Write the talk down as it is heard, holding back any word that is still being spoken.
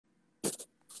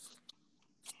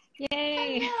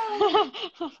Yay! Hello.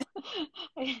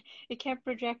 It kept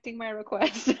rejecting my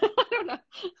request. I don't know.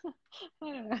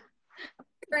 I don't know.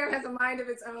 Instagram has a mind of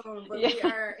its own, but we Yeah.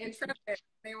 are intrepid.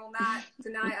 They will not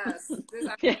deny us this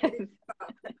Yes. opportunity.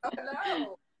 Oh,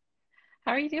 hello.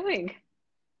 How are you doing?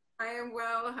 I am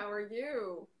well. How are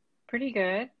you? Pretty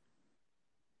good.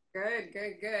 Good,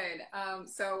 good, good.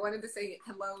 So I wanted to say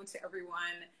hello to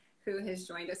everyone who has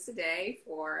joined us today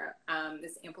for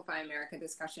this Amplify America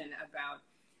discussion about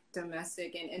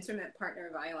domestic and intimate partner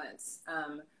violence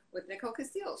with Nicole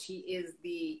Castillo. She is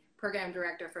the program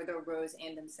director for the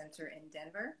Andom Center in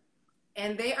Denver.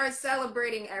 And they are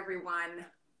celebrating, everyone,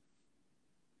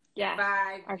 Yes,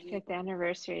 5 our years. fifth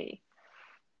anniversary.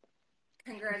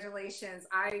 Congratulations.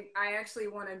 I actually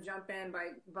want to jump in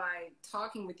by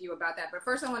talking with you about that. But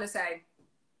first I want to say,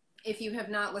 if you have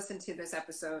not listened to this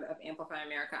episode of Amplify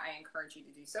America, I encourage you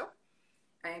to do so.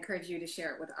 I encourage you to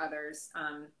share it with others.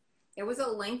 It was a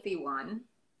lengthy one.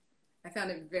 I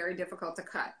found it very difficult to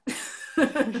cut.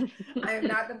 I am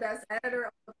not the best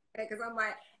editor because I'm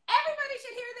like, everybody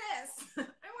should hear this.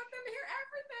 I want them to hear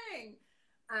everything.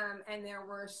 And there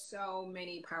were so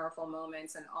many powerful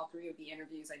moments in all three of the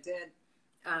interviews I did.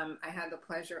 I had the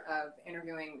pleasure of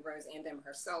interviewing Rose Andom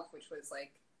herself, which was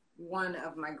like one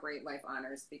of my great life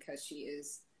honors because she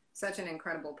is such an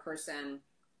incredible person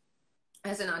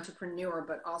as an entrepreneur,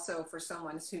 but also for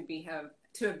someone to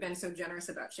have been so generous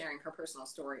about sharing her personal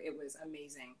story. It was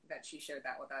amazing that she shared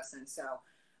that with us. And so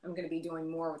I'm going to be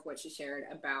doing more with what she shared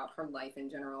about her life in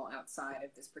general outside of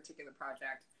this particular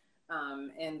project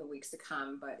in the weeks to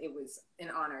come. But it was an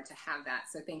honor to have that.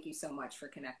 So thank you so much for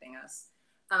connecting us.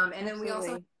 And then we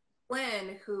also have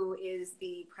Lynn, who is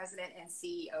the president and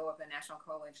CEO of the National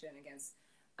Coalition Against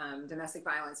Domestic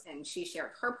Violence. And she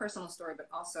shared her personal story, but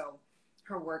also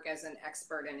her work as an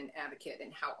expert and an advocate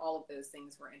and how all of those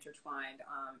things were intertwined.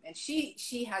 And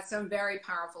she had some very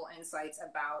powerful insights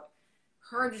about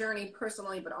her journey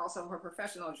personally, but also her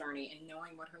professional journey and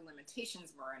knowing what her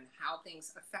limitations were and how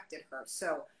things affected her.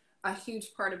 So a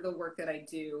huge part of the work that I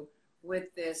do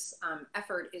with this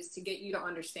effort is to get you to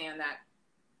understand that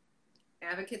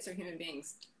advocates are human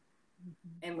beings.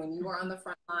 And when you are on the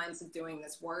front lines of doing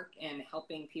this work and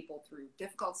helping people through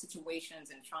difficult situations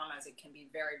and traumas, it can be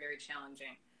very, very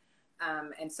challenging.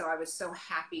 And so I was so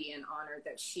happy and honored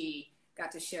that she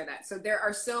got to share that. So there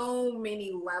are so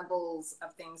many levels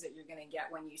of things that you're going to get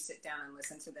when you sit down and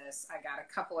listen to this. I got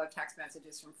a couple of text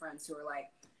messages from friends who are like,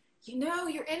 you know,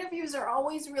 your interviews are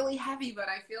always really heavy, but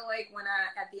I feel like when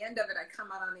at the end of it, I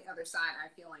come out on the other side, I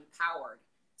feel empowered.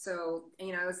 So,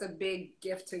 you know, it's a big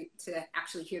gift to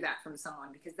actually hear that from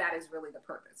someone because that is really the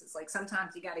purpose. It's like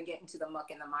sometimes you got to get into the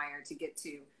muck and the mire to get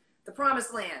to the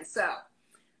promised land. So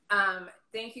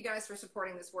thank you guys for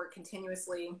supporting this work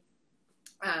continuously.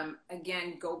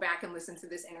 Again, go back and listen to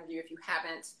this interview if you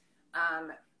haven't.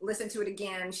 Listen to it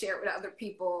again, share it with other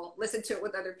people, listen to it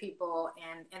with other people,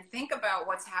 and think about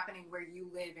what's happening where you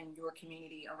live in your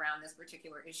community around this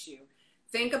particular issue.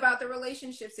 Think about the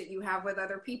relationships that you have with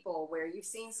other people where you've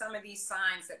seen some of these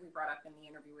signs that we brought up in the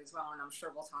interview as well, and I'm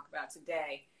sure we'll talk about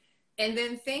today. And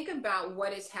then think about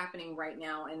what is happening right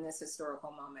now in this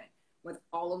historical moment with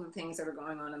all of the things that are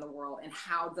going on in the world and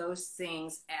how those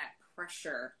things add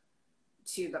pressure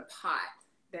to the pot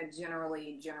that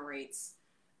generally generates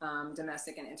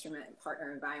domestic and intimate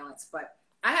partner violence. But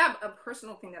I have a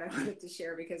personal thing that I wanted to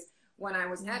share because when I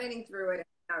was editing through it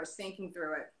and I was thinking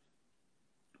through it,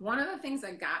 one of the things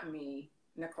that got me,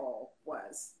 Nicole,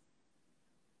 was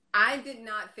I did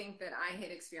not think that I had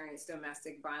experienced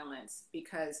domestic violence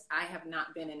because I have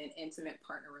not been in an intimate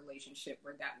partner relationship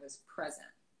where that was present.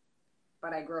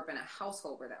 But I grew up in a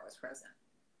household where that was present.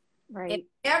 Right. It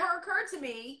never occurred to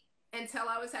me until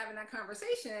I was having that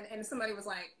conversation and somebody was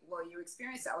like, well, you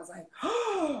experienced that. I was like,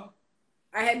 oh,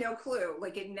 I had no clue.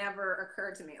 Like it never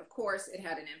occurred to me. Of course, it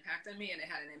had an impact on me and it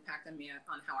had an impact on me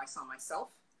on how I saw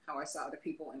myself, how I saw other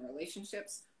people in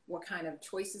relationships, what kind of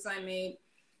choices I made.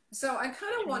 So I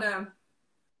kind of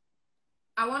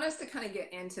I want us to kind of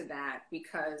get into that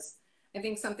because I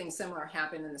think something similar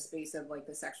happened in the space of like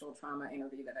the sexual trauma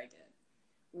interview that I did,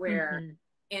 where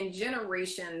in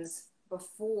generations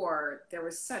before there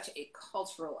was such a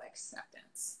cultural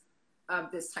acceptance of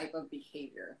this type of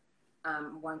behavior.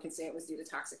 One could say it was due to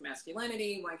toxic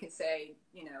masculinity. One could say,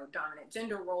 you know, dominant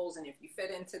gender roles and if you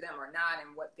fit into them or not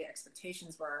and what the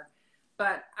expectations were.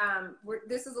 But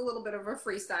this is a little bit of a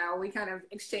freestyle. We kind of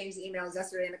exchanged emails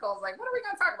yesterday and Nicole's like, what are we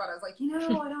going to talk about? I was like, you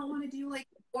know, I don't want to do like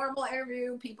a formal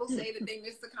interview. People say that they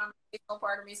miss the conversational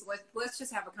part of me. So let's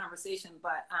just have a conversation.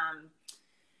 But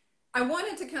I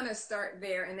wanted to kind of start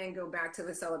there and then go back to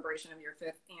the celebration of your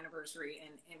fifth anniversary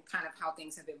and kind of how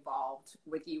things have evolved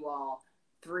with you all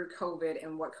through COVID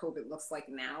and what COVID looks like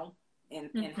now and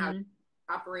how Mm-hmm.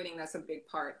 operating. That's a big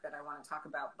part that I want to talk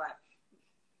about. But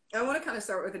I want to kind of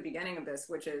start with the beginning of this,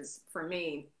 which is for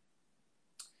me,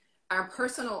 our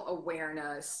personal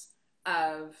awareness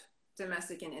of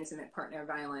domestic and intimate partner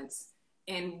violence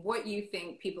and what you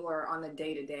think people are on the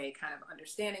day to day kind of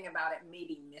understanding about it,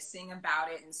 maybe missing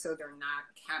about it. And so they're not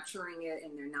capturing it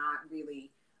and they're not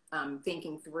really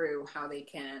thinking through how they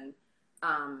can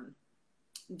um,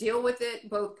 deal with it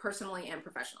both personally and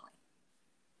professionally.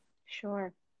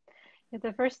 Sure. Yeah,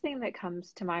 the first thing that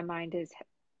comes to my mind is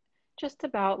just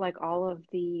about like all of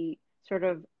the sort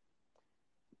of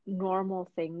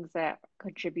normal things that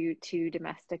contribute to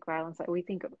domestic violence that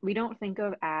we don't think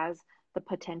of as the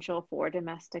potential for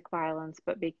domestic violence,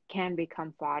 but can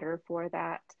become fodder for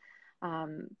that.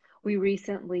 Um, we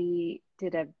recently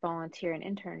did a volunteer and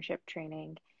internship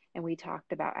training, and we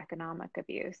talked about economic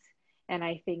abuse. And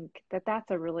I think that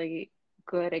that's a really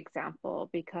good example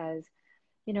because,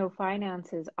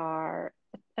 finances are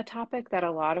a topic that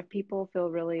a lot of people feel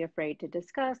really afraid to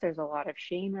discuss. There's a lot of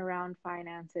shame around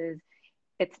finances.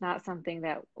 It's not something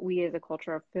that we as a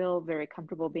culture feel very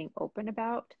comfortable being open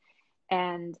about.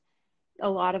 And a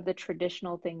lot of the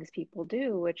traditional things people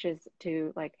do, which is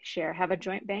to like have a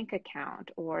joint bank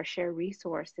account or share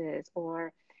resources,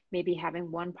 or maybe having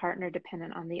one partner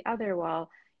dependent on the other while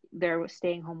they're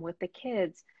staying home with the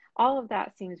kids. All of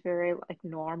that seems very like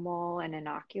normal and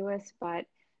innocuous, but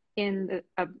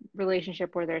a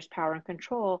relationship where there's power and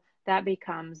control, that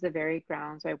becomes the very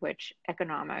grounds by which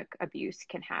economic abuse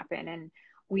can happen. And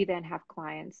we then have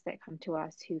clients that come to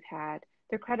us who've had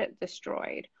their credit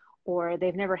destroyed, or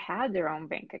they've never had their own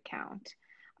bank account,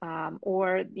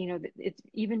 or it's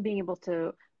even being able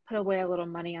to put away a little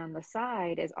money on the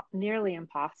side is nearly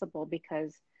impossible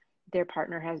because their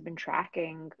partner has been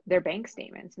tracking their bank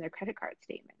statements and their credit card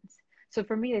statements. So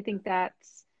for me, I think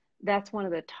that's one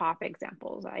of the top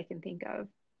examples I can think of.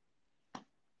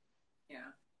 Yeah.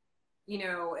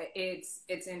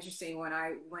 It's interesting when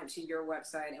I went to your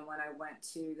website and when I went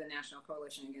to the National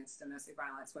Coalition Against Domestic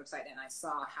Violence website and I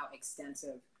saw how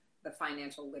extensive the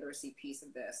financial literacy piece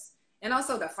of this and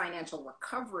also the financial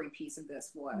recovery piece of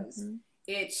this was, Mm-hmm.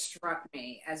 it struck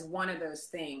me as one of those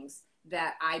things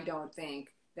that I don't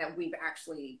think that we've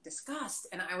actually discussed.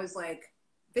 And I was like,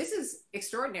 this is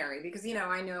extraordinary because,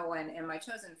 I know in my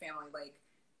chosen family, like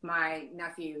my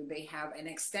nephew, they have an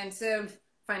extensive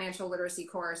financial literacy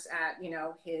course at,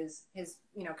 his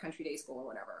country day school or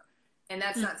whatever. And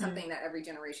that's not Mm-hmm. something that every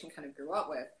generation kind of grew up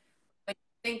with. But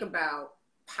think about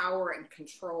power and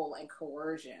control and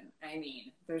coercion. I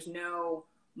mean, there's no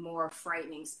more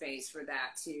frightening space for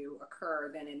that to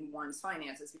occur than in one's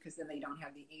finances because then they don't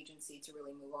have the agency to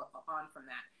really move on from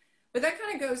that. But that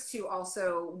kind of goes to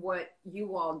also what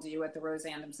you all do at the Rose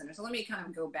Andom Center. So let me kind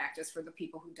of go back just for the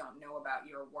people who don't know about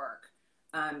your work.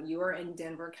 You are in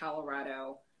Denver,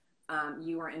 Colorado.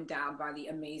 You are endowed by the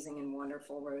amazing and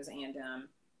wonderful Rose Andom.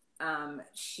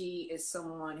 She is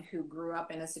someone who grew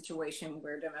up in a situation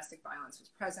where domestic violence was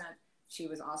present. She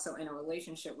was also in a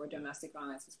relationship where domestic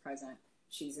violence was present.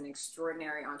 She's an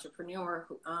extraordinary entrepreneur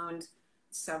who owned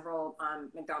several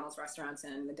McDonald's restaurants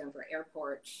in the Denver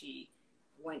airport. She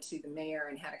went to the mayor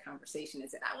and had a conversation and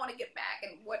said, I want to get back.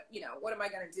 And what am I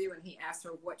going to do? And he asked her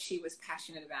what she was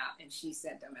passionate about. And she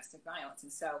said domestic violence.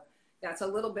 And so that's a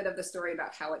little bit of the story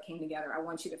about how it came together. I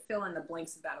want you to fill in the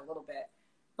blanks of that a little bit.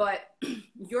 But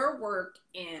your work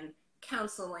in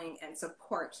counseling and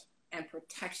support and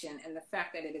protection and the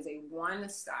fact that it is a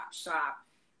one-stop shop,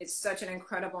 it's such an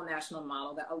incredible national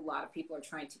model that a lot of people are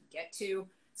trying to get to.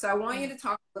 So I want you to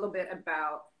talk a little bit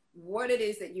about what it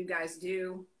is that you guys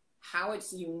do, how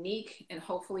it's unique and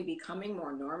hopefully becoming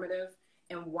more normative,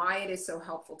 and why it is so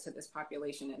helpful to this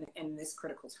population in this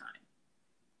critical time.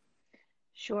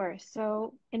 Sure.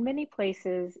 So, in many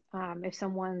places, if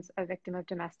someone's a victim of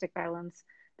domestic violence,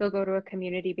 they'll go to a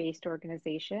community-based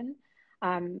organization,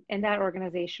 and that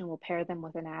organization will pair them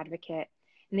with an advocate.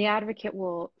 And the advocate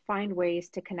will find ways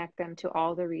to connect them to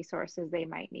all the resources they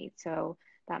might need. So,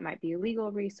 that might be a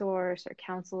legal resource or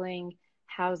counseling,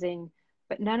 housing,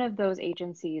 but none of those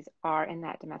agencies are in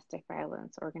that domestic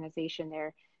violence organization.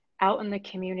 They're out in the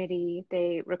community.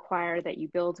 They require that you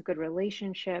build good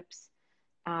relationships.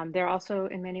 They're also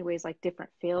in many ways like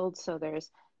different fields, so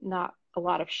there's not a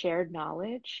lot of shared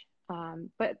knowledge.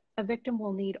 But a victim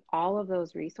will need all of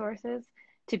those resources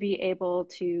to be able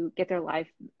to get their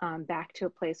life back to a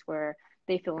place where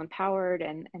they feel empowered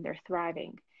and they're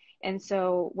thriving. And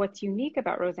so, what's unique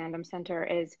about Rose Andom Center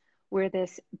is we're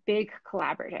this big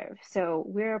collaborative. So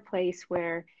we're a place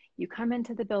where you come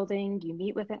into the building, you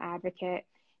meet with an advocate,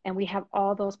 and we have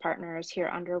all those partners here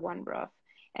under one roof.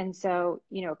 And so,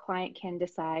 a client can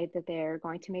decide that they're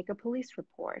going to make a police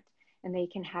report and they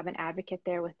can have an advocate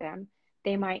there with them.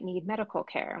 They might need medical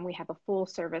care, and we have a full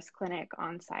service clinic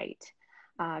on site.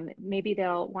 Maybe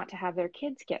they'll want to have their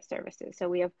kids get services. So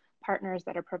we have partners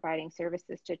that are providing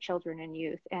services to children and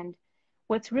youth. And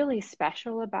what's really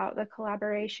special about the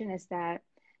collaboration is that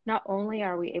not only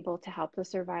are we able to help the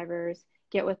survivors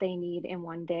get what they need in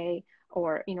one day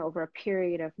or over a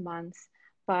period of months,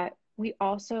 but we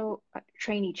also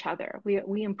train each other.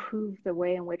 We improve the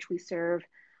way in which we serve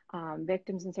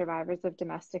victims and survivors of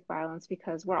domestic violence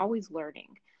because we're always learning.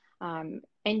 And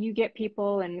you get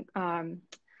people and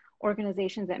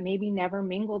organizations that maybe never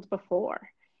mingled before,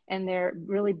 and they're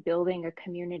really building a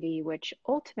community which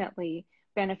ultimately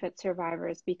benefits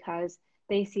survivors because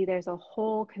they see there's a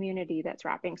whole community that's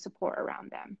wrapping support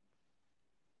around them.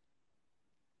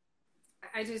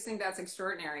 I just think that's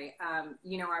extraordinary. I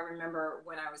remember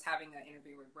when I was having an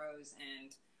interview with Rose,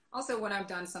 and also when I've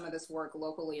done some of this work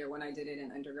locally or when I did it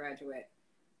in undergraduate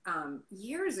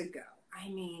years ago. I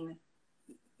mean,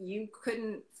 you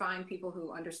couldn't find people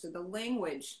who understood the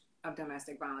language of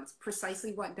domestic violence,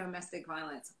 precisely what domestic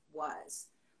violence was,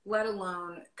 let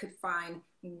alone could find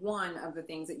one of the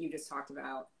things that you just talked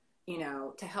about,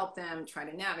 to help them try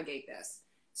to navigate this.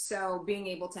 So being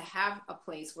able to have a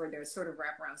place where there's sort of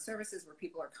wraparound services where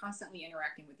people are constantly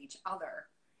interacting with each other.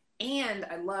 And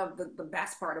I love the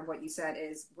best part of what you said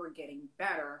is we're getting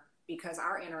better because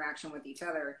our interaction with each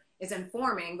other is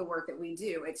informing the work that we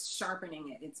do. It's sharpening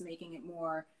it. It's making it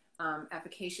more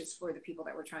efficacious for the people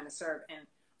that we're trying to serve. And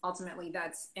ultimately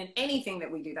in anything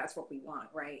that we do, that's what we want,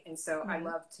 right? And so I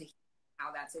love to hear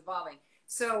how that's evolving.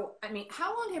 So, I mean,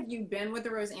 how long have you been with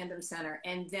the Rose Andom Center?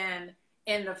 And then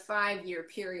in the 5-year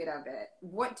period of it,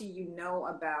 what do you know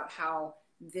about how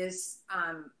this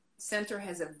center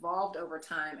has evolved over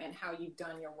time and how you've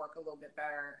done your work a little bit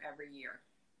better every year?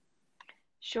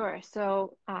 Sure.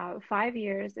 So 5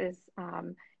 years is,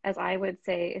 as I would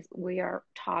say, is we are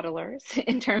toddlers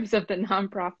in terms of the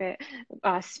nonprofit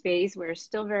space. We're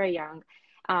still very young.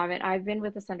 And I've been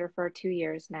with the center for 2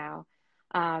 years now.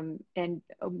 And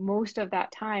most of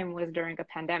that time was during a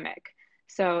pandemic.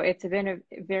 So it's been a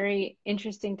very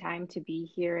interesting time to be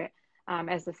here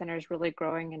as the center is really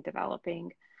growing and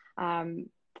developing.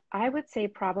 I would say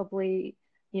probably,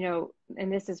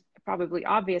 and this is probably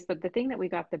obvious, but the thing that we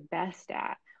got the best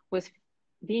at was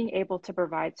being able to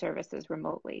provide services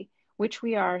remotely, which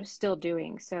we are still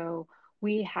doing. So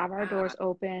we have our doors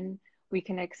open. We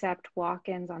can accept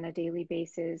walk-ins on a daily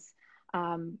basis.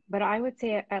 But I would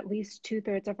say at least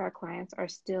 2/3 of our clients are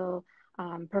still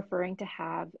preferring to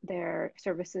have their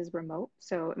services remote,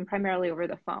 so and primarily over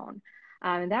the phone.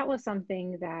 And that was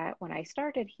something that when I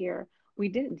started here, we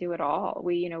didn't do at all.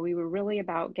 We were really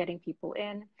about getting people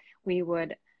in. We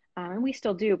would, and we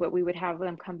still do, but we would have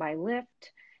them come by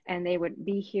Lyft, and they would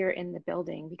be here in the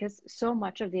building because so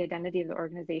much of the identity of the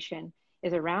organization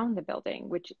is around the building,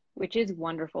 which is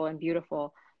wonderful and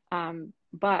beautiful.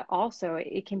 But also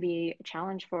it can be a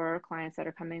challenge for clients that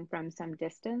are coming from some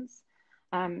distance.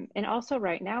 And also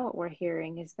right now, what we're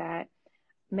hearing is that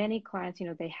many clients,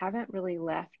 they haven't really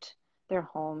left their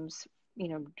homes,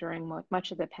 during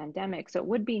much of the pandemic. So it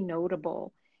would be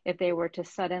notable if they were to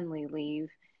suddenly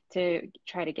leave to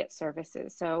try to get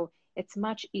services. So it's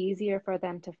much easier for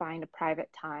them to find a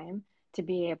private time to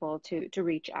be able to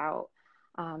reach out.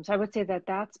 So I would say that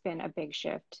that's been a big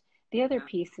shift. The other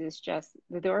piece is just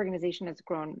that the organization has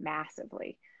grown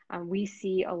massively. We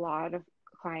see a lot of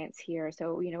clients here.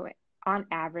 So, on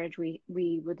average,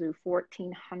 we would do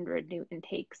 1,400 new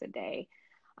intakes a day.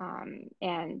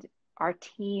 And our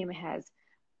team has,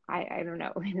 I don't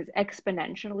know, has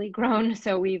exponentially grown.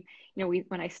 So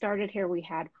when I started here, we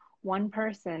had one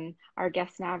person, our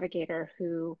guest navigator,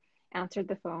 who answered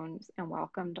the phones and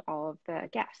welcomed all of the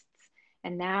guests.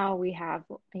 And now we have,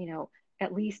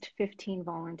 at least 15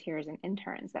 volunteers and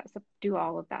interns that do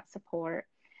all of that support.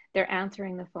 They're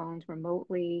answering the phones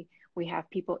remotely. We have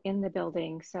people in the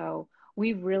building. So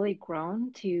we've really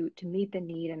grown to meet the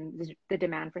need and the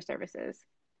demand for services.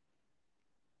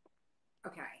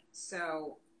 Okay,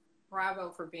 so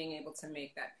bravo for being able to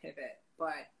make that pivot,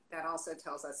 but that also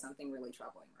tells us something really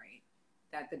troubling, right?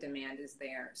 That the demand is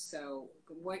there. So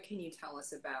what can you tell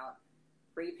us about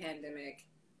pre-pandemic,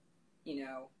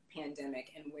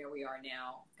 pandemic, and where we are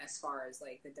now as far as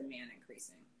like the demand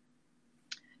increasing?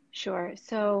 Sure.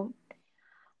 So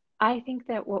I think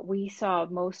that what we saw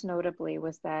most notably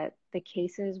was that the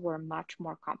cases were much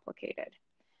more complicated.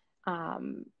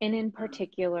 and in Mm.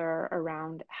 particular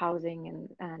around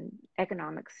housing and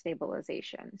economic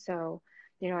stabilization. So,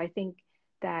 I think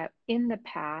that in the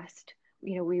past,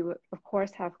 we would, of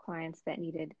course, have clients that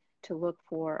needed to look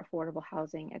for affordable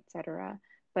housing, et cetera.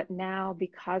 But now,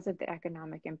 because of the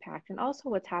economic impact and also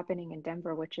what's happening in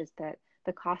Denver, which is that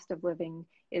the cost of living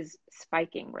is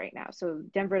spiking right now. So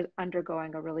Denver is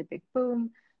undergoing a really big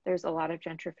boom. There's a lot of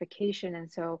gentrification.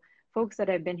 And so folks that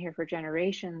have been here for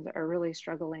generations are really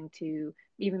struggling to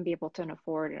even be able to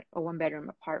afford a one-bedroom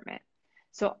apartment.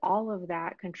 So all of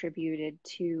that contributed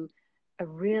to a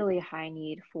really high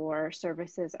need for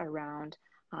services around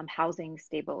housing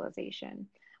stabilization.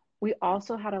 We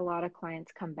also had a lot of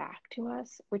clients come back to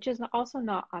us, which is also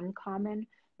not uncommon,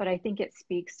 but I think it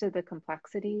speaks to the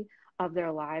complexity of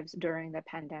their lives during the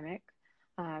pandemic.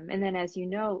 And then, as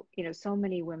so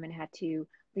many women had to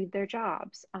leave their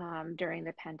jobs during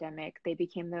the pandemic. They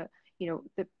became the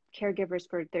caregivers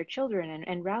for their children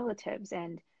and relatives,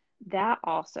 and that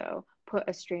also put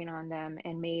a strain on them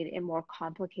and made it more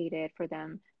complicated for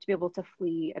them to be able to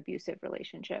flee abusive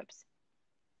relationships.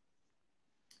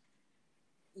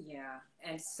 Yeah.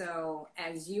 And so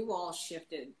as you all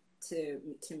shifted to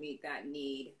meet that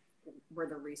need, were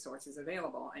the resources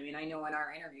available? I mean, I know in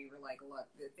our interview we're like, look,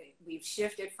 we've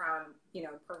shifted from,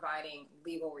 providing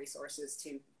legal resources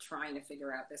to trying to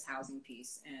figure out this housing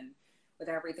piece. And with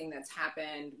everything that's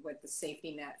happened, with the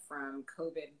safety net from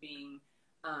COVID being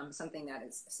something that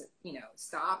is,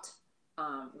 stopped,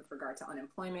 with regard to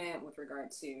unemployment, with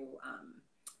regard to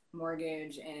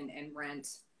mortgage and rent,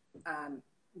 um,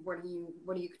 what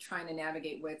are you trying to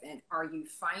navigate with, and are you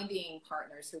finding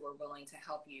partners who are willing to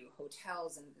help you,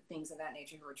 hotels and things of that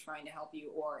nature who are trying to help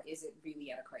you, or is it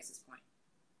really at a crisis point?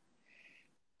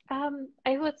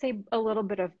 I would say a little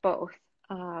bit of both.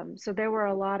 So there were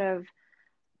a lot of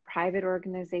private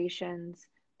organizations,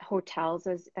 hotels,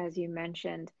 as you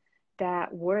mentioned,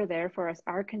 that were there for us,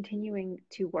 are continuing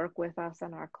to work with us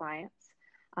and our clients.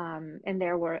 And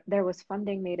there was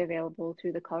funding made available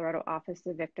through the Colorado Office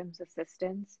of Victims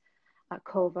Assistance,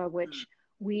 COVA, which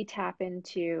we tap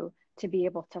into to be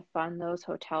able to fund those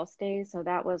hotel stays. So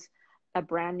that was a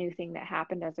brand new thing that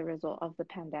happened as a result of the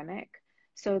pandemic.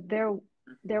 So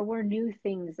there were new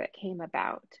things that came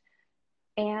about.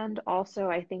 And also,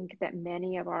 I think that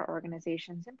many of our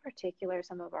organizations, in particular,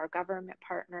 some of our government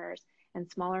partners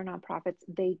and smaller nonprofits,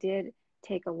 they did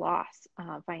take a loss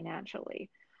financially.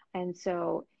 And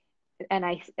so, and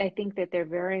I think that they're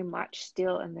very much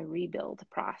still in the rebuild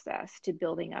process to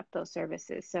building up those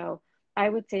services. So I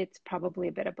would say it's probably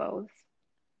a bit of both.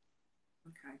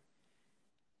 Okay.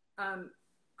 Um,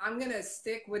 I'm going to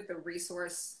stick with the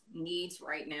resource needs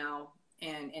right now,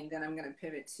 and then I'm going to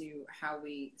pivot to how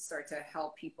we start to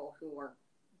help people who are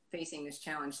facing this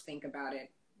challenge think about it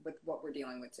with what we're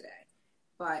dealing with today.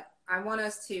 But I want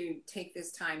us to take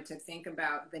this time to think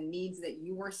about the needs that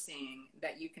you are seeing,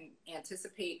 that you can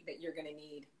anticipate that you're going to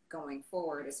need going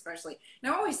forward, especially.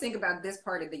 And I always think about this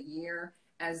part of the year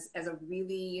as a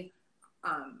really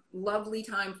lovely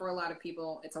time for a lot of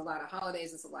people. It's a lot of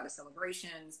holidays, it's a lot of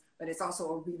celebrations, but it's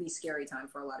also a really scary time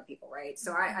for a lot of people, right?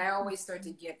 So I always start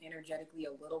to get energetically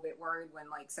a little bit worried when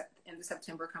end of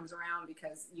September comes around,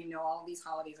 because all these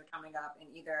holidays are coming up, and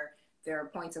either there are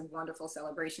points of wonderful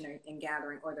celebration and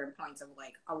gathering, or there are points of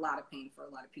like a lot of pain for a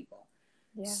lot of people.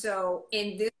 Yeah. So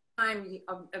in this time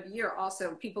of year,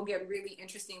 also people get really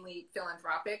interestingly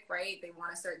philanthropic, right? They want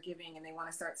to start giving, and they want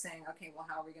to start saying, okay, well,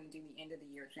 how are we going to do the end of the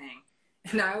year thing?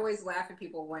 And I always laugh at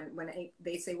people when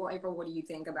they say, well, April, what do you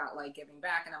think about like giving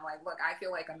back? And I'm like, look, I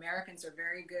feel like Americans are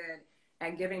very good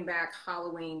at giving back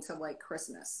Halloween to like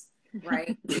Christmas,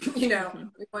 right? We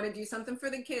want to do something for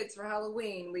the kids for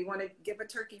Halloween. We want to give a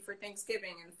turkey for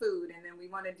Thanksgiving and food. And then we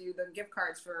want to do the gift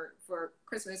cards for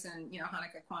Christmas and,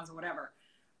 Hanukkah, Kwanzaa, whatever.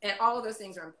 And all of those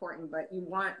things are important, but you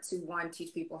want to, one,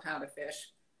 teach people how to fish.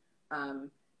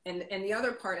 And the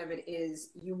other part of it is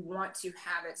you want to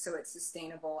have it so it's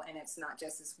sustainable and it's not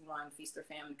just this one feast or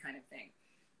famine kind of thing.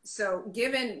 So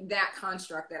given that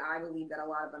construct that I believe that a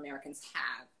lot of Americans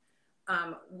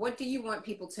have, what do you want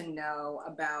people to know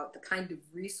about the kind of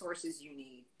resources you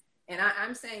need? And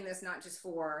I'm saying this not just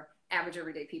for average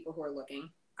everyday people who are looking.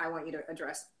 I want you to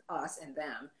address us and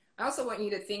them. I also want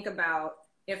you to think about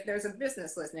if there's a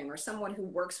business listening, or someone who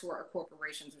works for a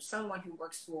corporation, or someone who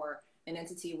works for an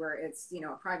entity where it's,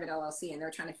 a private LLC, and they're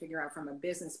trying to figure out from a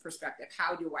business perspective,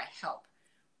 how do I help?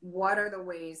 What are the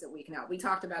ways that we can help? We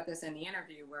talked about this in the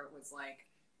interview where it was like,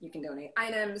 you can donate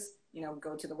items,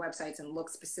 go to the websites and look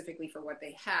specifically for what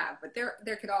they have, but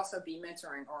there could also be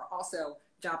mentoring or also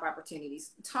job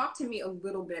opportunities. Talk to me a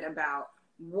little bit about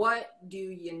what do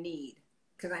you need?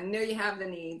 because I know you have the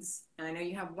needs and I know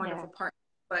you have Yeah. wonderful partners,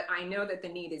 but I know that the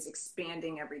need is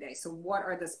expanding every day. So what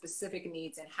are the specific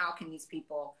needs and how can these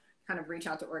people kind of reach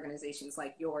out to organizations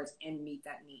like yours and meet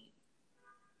that need?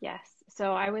 Yes.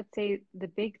 So I would say the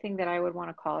big thing that I would want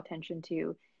to call attention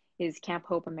to is Camp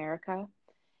Hope America.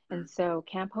 And Mm. so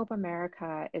Camp Hope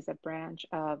America is a branch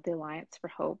of the Alliance for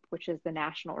Hope, which is the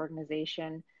national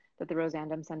organization that the Rose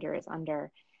Andom Center is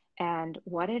under. And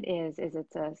what it is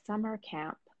it's a summer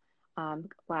camp,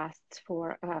 lasts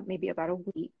for maybe about a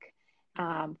week,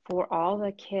 Mm-hmm. for all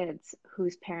the kids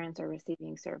whose parents are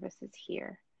receiving services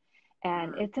here.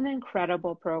 And Mm. it's an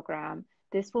incredible program.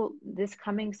 This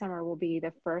coming summer will be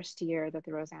the first year that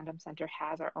the Rose Andom Center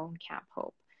has our own Camp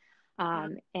Hope.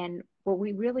 Mm. And what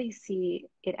we really see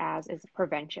it as is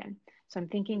prevention. So I'm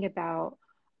thinking about,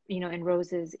 in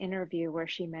Rose's interview where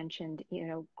she mentioned,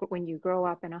 when you grow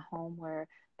up in a home where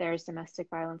there's domestic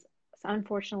violence,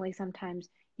 unfortunately, sometimes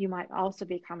you might also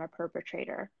become a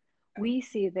perpetrator. We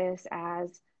see this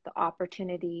as the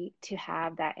opportunity to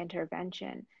have that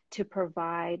intervention, to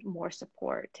provide more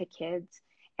support to kids.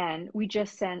 And we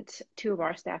just sent two of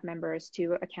our staff members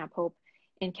to a Camp Hope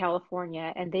in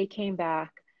California, and they came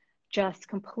back just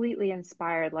completely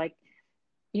inspired. Like,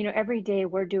 every day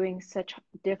we're doing such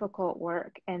difficult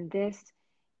work, and this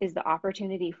is the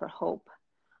opportunity for hope.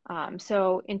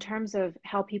 So, in terms of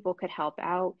how people could help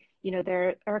out,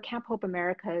 there are Camp Hope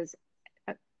Americas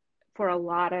for a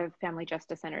lot of family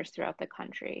justice centers throughout the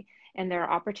country. And there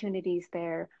are opportunities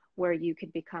there where you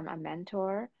could become a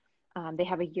mentor. They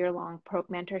have a year-long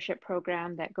mentorship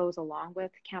program that goes along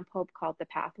with Camp Hope called the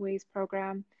Pathways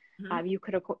Program. Mm-hmm.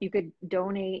 You could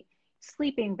donate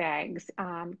sleeping bags,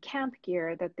 camp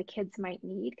gear that the kids might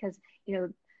need because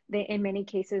they in many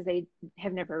cases they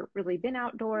have never really been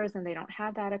outdoors and they don't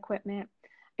have that equipment.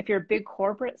 If you're a big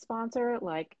corporate sponsor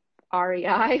like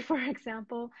REI, for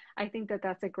example, I think that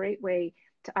that's a great way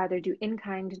to either do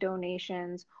in-kind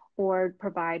donations or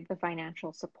provide the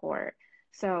financial support.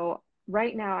 So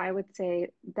right now, I would say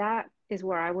that is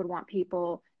where I would want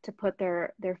people to put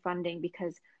their funding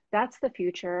because that's the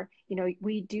future.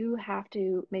 We do have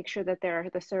to make sure that there are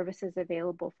the services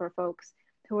available for folks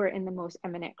who are in the most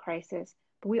imminent crisis,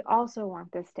 but we also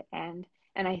want this to end.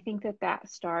 And I think that that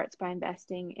starts by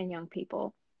investing in young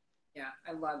people. Yeah,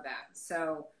 I love that.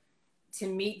 So to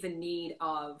meet the need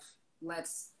of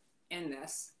let's end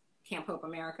this, Camp Hope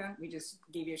America, we just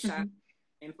gave you a shout.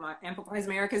 Mhm. Amplifies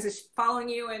Americas is following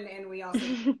you, and we also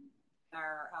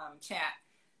our chat.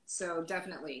 So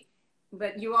definitely,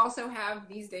 but you also have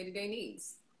these day-to-day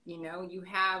needs. You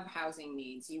have housing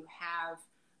needs, you have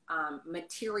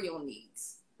material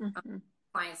needs. Mhm.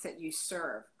 Clients that you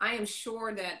serve. I am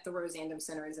sure that the Rose Andom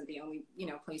Center isn't the only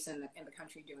place in the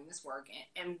country doing this work.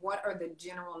 And what are the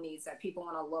general needs that people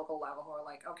on a local level who are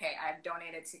like, okay, I've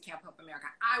donated to Camp Hope America,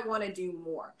 I want to do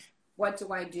more. What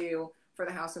do I do for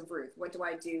the House of Ruth? What do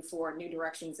I do for New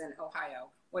Directions in Ohio?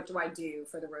 What do I do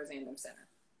for the Rose Andom Center?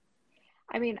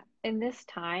 I mean, in this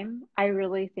time, I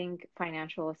really think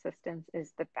financial assistance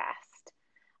is the best.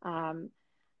 Um,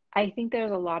 I think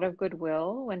there's a lot of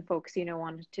goodwill when folks,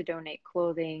 want to donate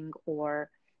clothing or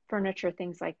furniture,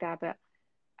 things like that. But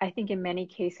I think in many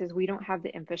cases, we don't have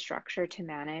the infrastructure to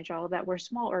manage all of that. We're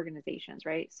small organizations,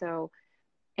 right? So,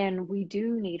 and we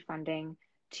do need funding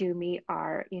to meet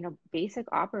our, basic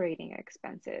operating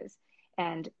expenses.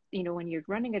 And, when you're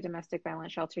running a domestic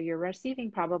violence shelter, you're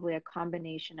receiving probably a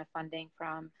combination of funding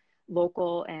from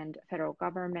local and federal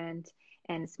government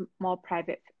and small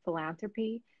private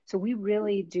philanthropy. So we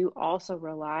really do also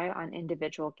rely on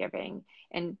individual giving.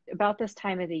 And about this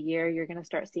time of the year, you're going to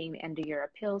start seeing the end of year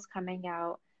appeals coming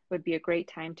out. Would be a great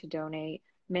time to donate.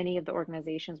 Many of the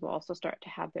organizations will also start to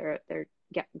have their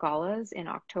galas in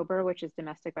October, which is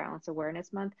Domestic Violence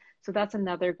Awareness Month. So that's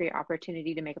another great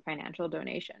opportunity to make a financial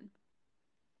donation.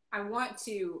 I want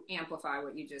to amplify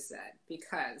what you just said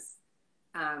because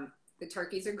the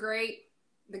turkeys are great,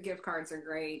 the gift cards are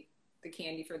great, the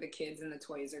candy for the kids and the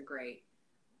toys are great.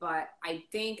 But I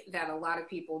think that a lot of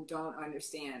people don't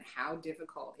understand how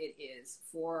difficult it is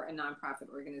for a nonprofit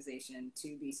organization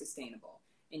to be sustainable.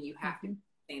 And you have to Mm-hmm. be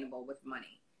sustainable with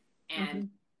money. And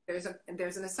Mm-hmm.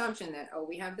 there's an assumption that, oh,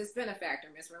 we have this benefactor,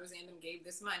 Miss Rose Andom gave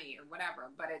this money or whatever.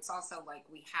 But it's also like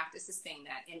we have to sustain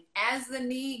that. And as the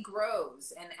need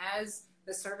grows and as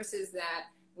the services that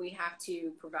we have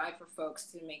to provide for folks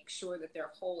to make sure that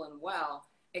they're whole and well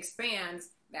expands,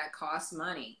 that costs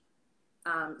money.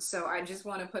 So I just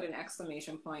want to put an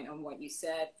exclamation point on what you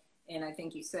said, and I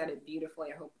think you said it beautifully.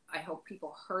 I hope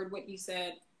people heard what you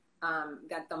said.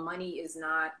 That the money is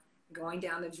not going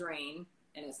down the drain,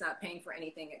 and it's not paying for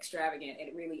anything extravagant.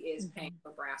 It really is paying Mm-hmm.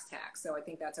 for brass tacks. So I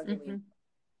think that's a really Mm-hmm.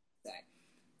 important thing.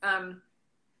 Um,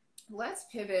 let's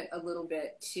pivot a little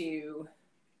bit to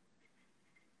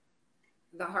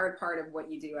the hard part of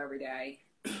what you do every day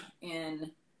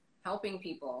in helping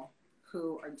people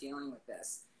who are dealing with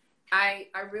this. I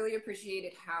really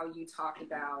appreciated how you talked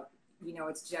about,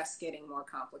 it's just getting more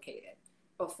complicated.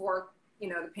 Before,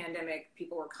 the pandemic,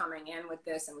 people were coming in with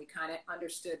this and we kind of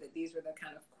understood that these were the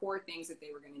kind of core things that they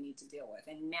were going to need to deal with.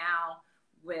 And now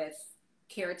with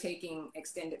caretaking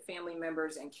extended family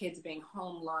members and kids being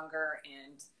home longer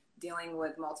and dealing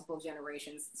with multiple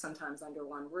generations, sometimes under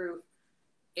one roof,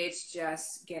 it's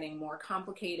just getting more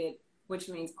complicated, which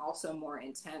means also more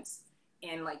intense.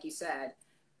 And like you said,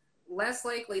 less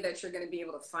likely that you're going to be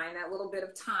able to find that little bit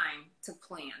of time to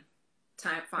plan,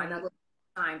 find that little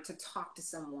time to talk to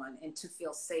someone and to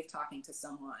feel safe talking to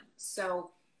someone.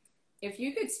 So if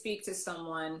you could speak to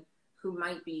someone who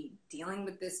might be dealing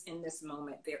with this in this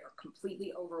moment, they're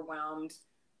completely overwhelmed,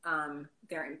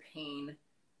 they're in pain,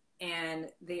 and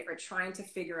they are trying to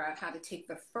figure out how to take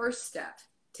the first step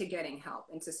to getting help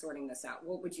and to sorting this out,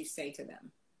 what would you say to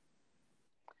them?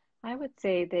 I would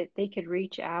say that they could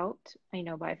reach out,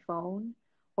 by phone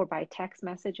or by text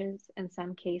messages in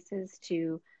some cases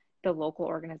to the local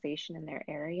organization in their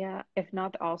area. If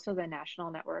not, also the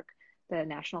national network, the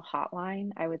national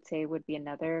hotline, I would say would be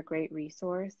another great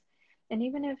resource. And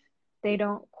even if they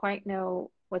don't quite know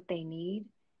what they need,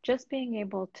 just being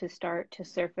able to start to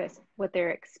surface what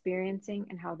they're experiencing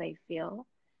and how they feel,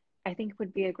 I think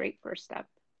would be a great first step.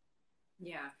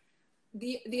 Yeah.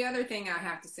 The other thing I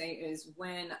have to say is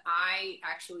when I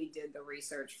actually did the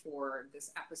research for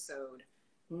this episode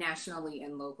nationally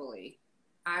and locally,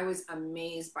 I was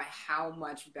amazed by how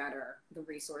much better the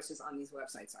resources on these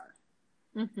websites are.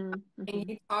 Mm-hmm, And mm-hmm.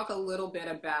 you talk a little bit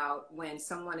about when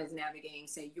someone is navigating,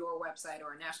 say, your website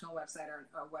or a national website or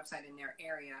a website in their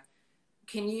area.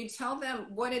 Can you tell them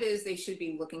what it is they should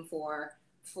be looking for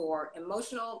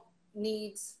emotional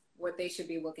needs, what they should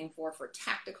be looking for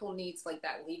tactical needs, like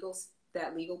that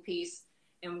legal piece,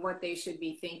 and what they should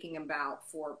be thinking about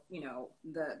for,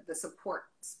 the support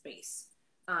space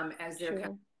as they're kind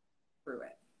Sure. of through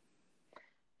it?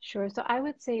 Sure. So I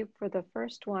would say for the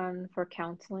first one for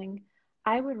counseling,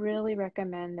 I would really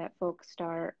recommend that folks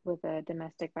start with a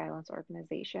domestic violence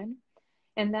organization.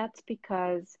 And that's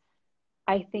because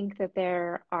I think that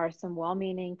there are some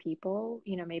well-meaning people,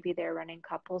 maybe they're running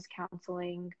couples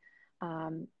counseling,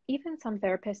 even some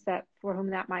therapists that for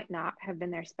whom that might not have been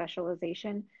their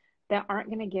specialization, that aren't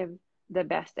going to give the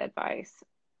best advice.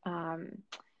 Um,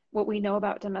 what we know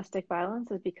about domestic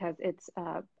violence is because it's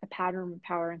a pattern of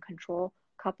power and control.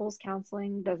 Couples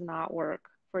counseling does not work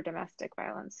for domestic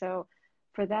violence. So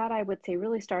for that, I would say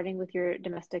really starting with your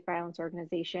domestic violence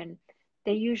organization.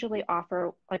 They usually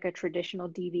offer like a traditional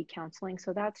DV counseling.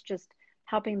 So that's just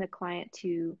helping the client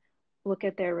to look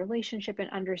at their relationship and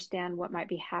understand what might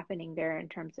be happening there in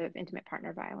terms of intimate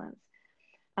partner violence.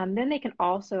 Then they can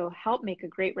also help make a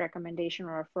great recommendation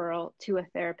or referral to a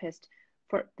therapist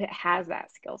that has that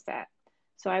skill set.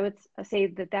 So I would say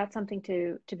that that's something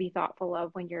to be thoughtful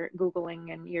of when you're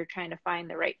Googling and you're trying to find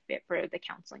the right fit for the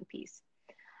counseling piece.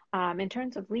 In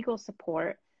terms of legal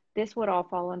support, this would all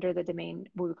fall under the domain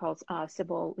we call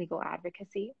civil legal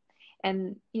advocacy.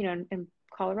 And, in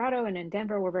Colorado and in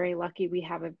Denver, we're very lucky. We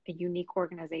have a unique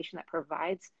organization that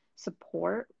provides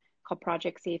support called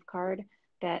Project Safeguard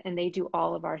and they do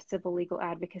all of our civil legal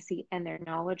advocacy and they're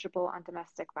knowledgeable on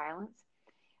domestic violence.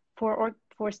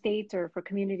 For states or for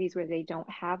communities where they don't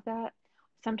have that,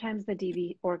 sometimes the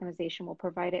DV organization will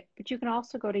provide it, but you can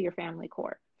also go to your family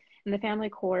court. And the family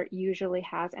court usually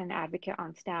has an advocate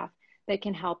on staff that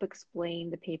can help explain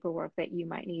the paperwork that you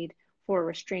might need for a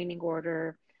restraining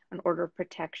order, an order of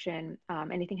protection,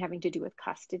 anything having to do with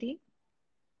custody.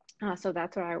 So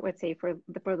that's what I would say for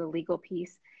the legal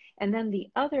piece. And then the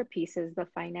other pieces, the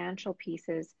financial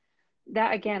pieces,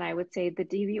 that again, I would say the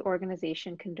DV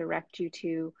organization can direct you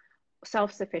to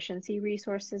self-sufficiency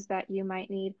resources that you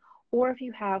might need, or if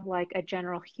you have like a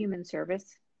general human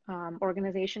service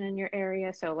organization in your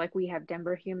area. So like we have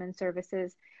Denver Human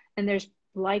Services, and there's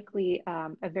likely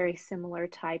a very similar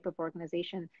type of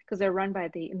organization because they're run by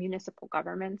the municipal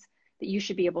governments that you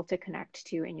should be able to connect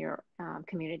to in your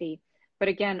community. But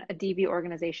again, a DV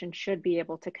organization should be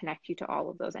able to connect you to all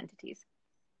of those entities.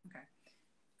 Okay.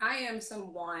 I am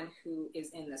someone who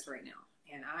is in this right now,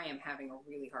 and I am having a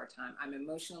really hard time. I'm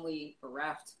emotionally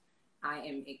bereft. I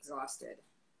am exhausted.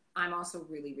 I'm also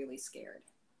really, really scared.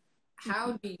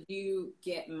 How do you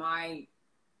get my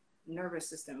nervous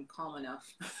system calm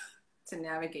enough to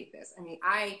navigate this? I mean,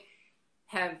 I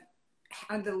have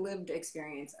had the lived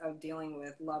experience of dealing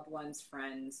with loved ones,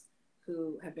 friends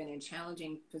who have been in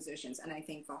challenging positions. And I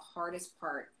think the hardest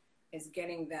part is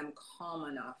getting them calm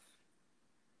enough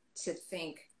to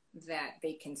think that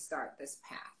they can start this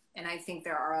path. And I think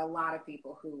there are a lot of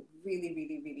people who really,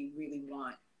 really, really, really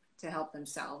want to help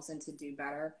themselves and to do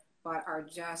better, but are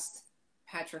just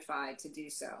petrified to do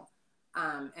so.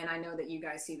 And I know that you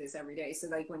guys see this every day. So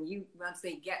like once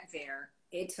they get there,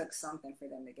 it took something for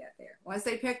them to get there. Once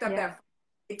they picked up Yeah. that,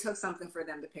 it took something for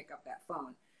them to pick up that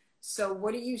phone. So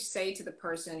what do you say to the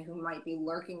person who might be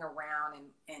lurking around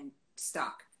and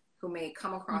stuck, who may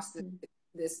come across Hmm.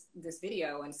 this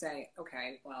video and say,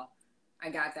 okay, well, I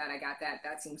got that.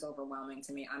 That seems overwhelming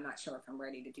to me. I'm not sure if I'm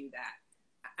ready to do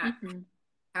that. Hmm.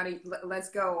 How do you, let's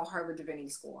go Harvard Divinity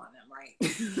School on them,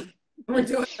 right? we're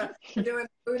doing a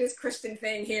Buddhist Christian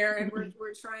thing here, and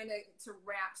we're trying to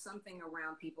wrap something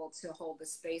around people to hold the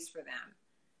space for them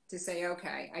to say,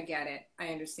 okay, I get it. I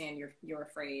understand you're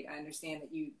afraid. I understand that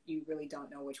you really don't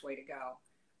know which way to go.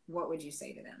 What would you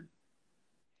say to them?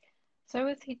 So I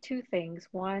would say two things.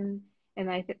 One, and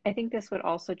I think this would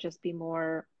also just be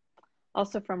more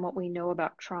also from what we know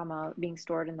about trauma being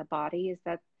stored in the body is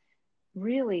that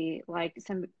really like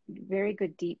some very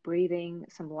good deep breathing,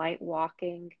 some light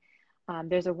walking.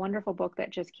 There's a wonderful book that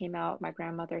just came out, My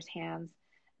Grandmother's Hands,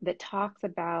 that talks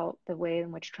about the way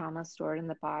in which trauma is stored in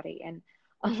the body and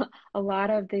a lot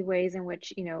of the ways in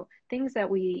which, things that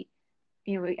we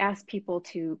ask people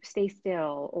to stay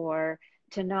still or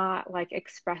to not like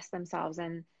express themselves.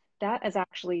 And that is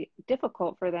actually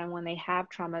difficult for them when they have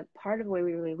trauma. Part of the way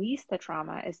we release the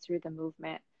trauma is through the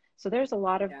movement. So there's a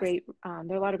lot of Yes, there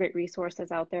are a lot of great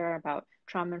resources out there about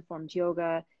trauma-informed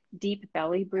yoga, deep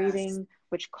belly yes, breathing,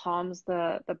 which calms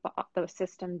the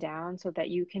system down so that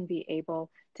you can be able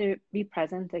to be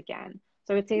present again.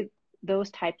 So I would say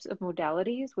those types of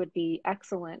modalities would be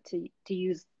excellent to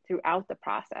use throughout the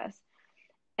process.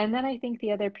 And then I think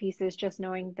the other piece is just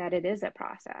knowing that it is a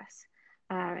process.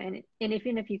 And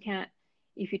even if you can't,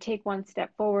 if you take one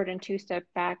step forward and two steps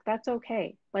back, that's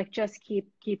okay. Like just keep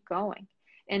going.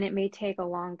 And it may take a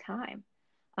long time.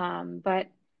 But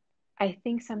I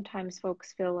think sometimes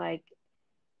folks feel like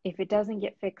if it doesn't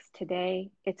get fixed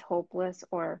today, it's hopeless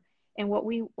or and what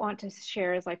we want to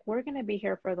share is like we're going to be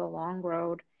here for the long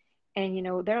road. And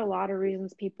there are a lot of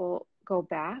reasons people go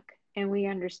back and we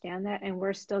understand that and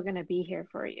we're still going to be here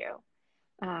for you.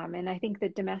 And I think the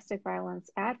domestic violence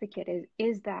advocate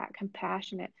is that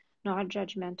compassionate,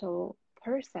 non-judgmental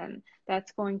person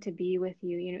that's going to be with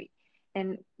you,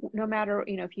 and no matter,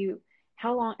 if you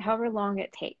however long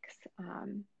it takes.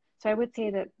 So I would say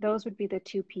that those would be the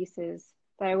two pieces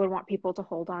that I would want people to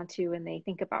hold on to when they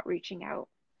think about reaching out.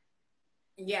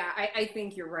 yeah, I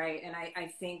think you're right, and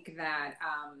I think that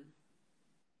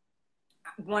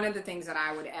one of the things that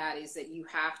I would add is that you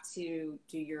have to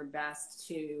do your best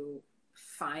to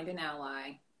find an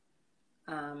ally.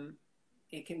 Um,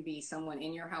 it can be someone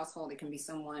in your household. It can be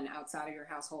someone outside of your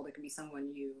household. It can be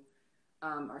someone you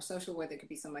are social with. It could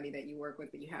be somebody that you work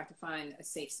with. But you have to find a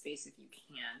safe space if you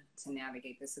can to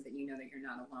navigate this, so that you know that you're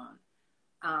not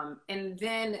alone. And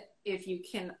then if you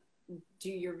can do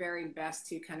your very best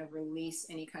to kind of release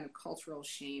any kind of cultural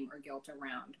shame or guilt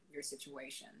around your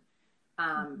situation,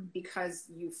 Mm-hmm. because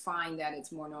you find that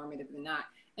it's more normative than not.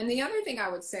 And the other thing I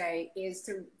would say is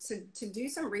to do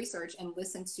some research and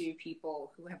listen to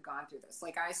people who have gone through this.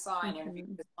 Like I saw an interview Mm-hmm.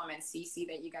 with this woman, Cece,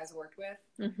 that you guys worked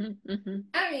with. Mm-hmm. Mm-hmm.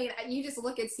 I mean, you just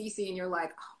look at Cece and you're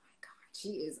like, oh my God, she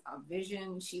is a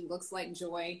vision. She looks like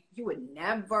joy. You would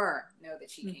never know that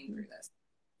she came Mm-hmm. through this.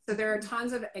 So there are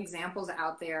tons of examples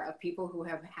out there of people who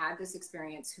have had this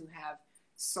experience, who have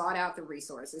sought out the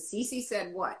resources. Cece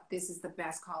said, what? This is the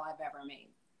best call I've ever made,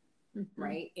 Mm-hmm.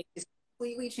 right? It just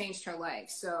completely changed her life.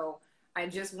 So I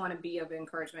just want to be of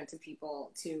encouragement to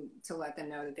people to let them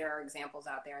know that there are examples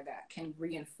out there that can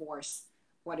reinforce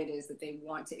what it is that they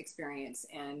want to experience,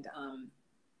 and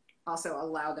also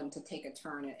allow them to take a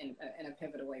turn and a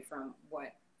pivot away from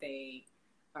what they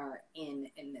are in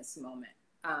this moment.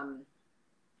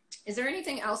 Is there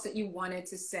anything else that you wanted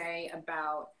to say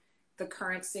about the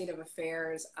current state of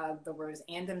affairs of the Rose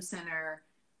Andom Center,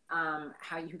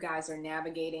 how you guys are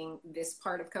navigating this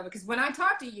part of COVID? Because when I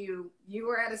talked to you, we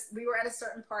were at a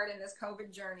certain part in this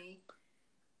COVID journey.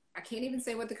 I can't even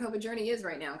say what the COVID journey is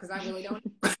right now because I really don't.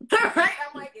 Right?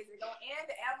 I'm like, is it going to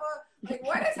end ever? Like,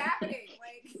 what is happening?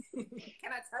 Like,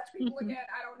 can I touch people Mm-hmm. again?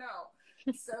 I don't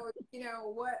know. So,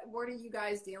 what are you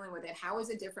guys dealing with it? How is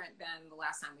it different than the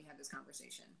last time we had this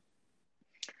conversation?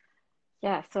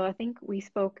 Yeah, so I think we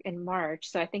spoke in March.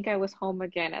 So I think I was home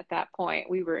again at that point.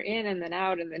 We were in and then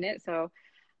out and then it. So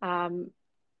um,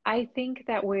 I think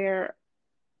that we're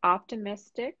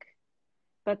optimistic,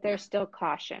 but Yeah. there's still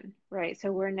caution, right?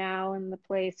 So we're now in the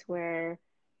place where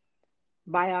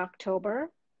by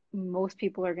October, most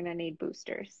people are going to need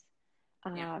boosters.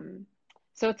 Yeah. Um,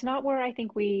 so it's not where I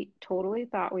think we totally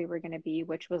thought we were going to be,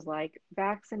 which was like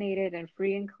vaccinated and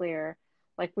free and clear.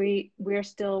 Like we're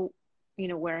still,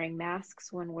 wearing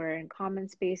masks when we're in common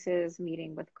spaces,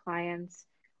 meeting with clients.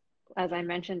 As I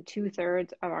mentioned,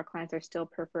 2/3 of our clients are still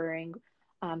preferring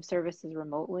services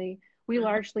remotely. We Hmm.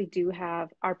 largely do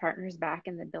have our partners back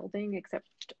in the building, except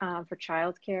for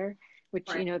childcare, which,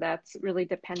 Right. that's really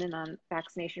dependent on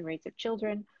vaccination rates of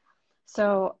children.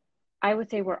 So I would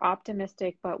say we're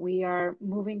optimistic, but we are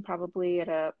moving probably at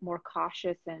a more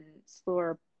cautious and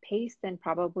slower pace than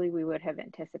probably we would have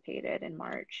anticipated in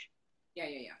March. Yeah,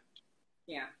 yeah, yeah.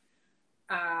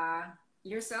 Yeah.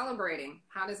 You're celebrating.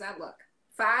 How does that look?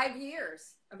 5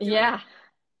 years of doing it. Yeah,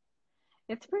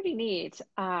 it's pretty neat.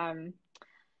 I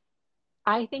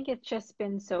think it's just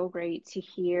been so great to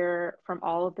hear from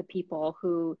all of the people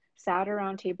who sat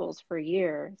around tables for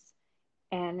years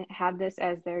and had this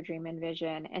as their dream and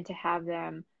vision, and to have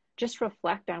them just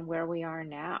reflect on where we are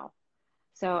now.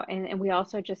 So, and we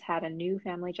also just had a new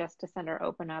family justice center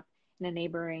open up in a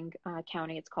neighboring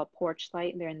county. It's called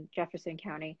Porchlight. They're in Jefferson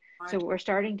County. So we're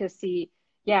starting to see,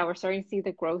 yeah, we're starting to see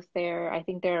the growth there. I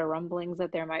think there are rumblings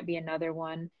that there might be another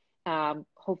one,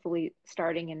 hopefully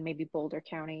starting in maybe Boulder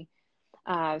County.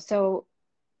 So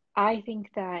I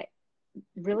think that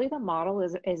really the model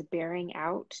is bearing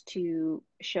out to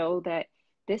show that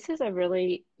this is a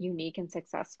really unique and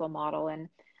successful model. And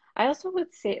I also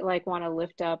would say, like, want to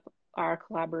lift up our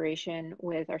collaboration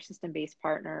with our system-based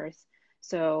partners.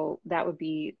 So that would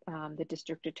be the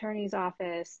district attorney's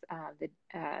office, the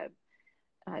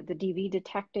DV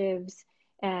detectives,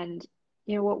 and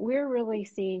what we're really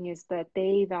seeing is that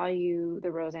they value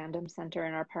the Rose Andom Center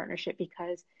and our partnership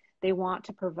because they want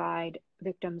to provide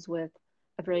victims with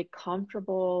a very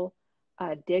comfortable,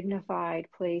 dignified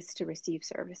place to receive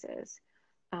services.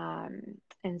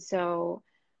 And so,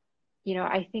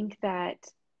 I think that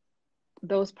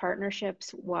those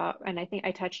partnerships, well, and I think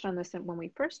I touched on this when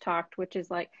we first talked, which is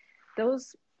like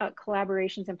those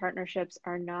collaborations and partnerships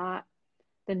are not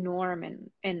the norm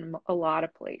in a lot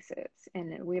of places.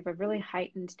 And we have a really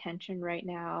heightened tension right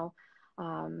now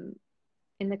um,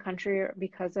 in the country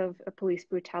because of police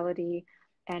brutality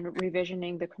and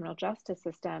revisioning the criminal justice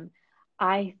system.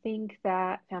 I think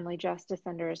that family justice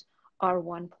centers are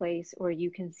one place where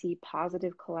you can see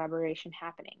positive collaboration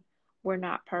happening. We're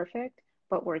not perfect,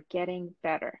 but we're getting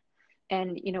better.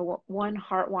 And one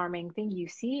heartwarming thing you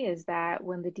see is that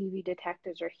when the DV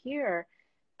detectives are here,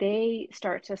 they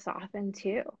start to soften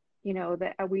too.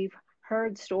 That we've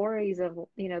heard stories of,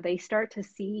 they start to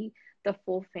see the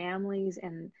full families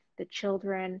and the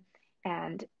children.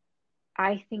 And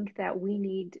I think that we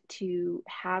need to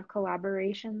have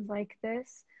collaborations like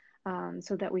this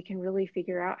so that we can really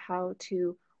figure out how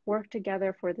to work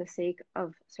together for the sake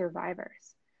of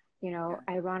survivors. Yeah.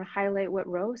 I want to highlight what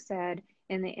Rose said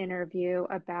in the interview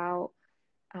about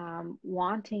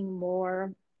wanting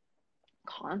more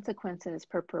consequences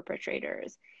for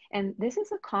perpetrators. And this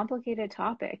is a complicated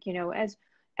topic,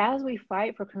 as we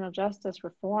fight for criminal justice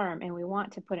reform and we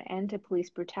want to put an end to police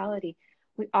brutality,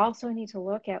 we also need to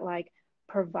look at like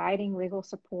providing legal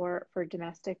support for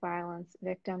domestic violence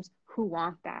victims who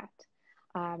want that.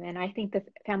 And I think the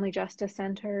family justice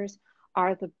centers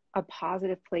are a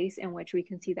positive place in which we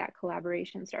can see that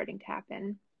collaboration starting to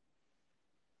happen.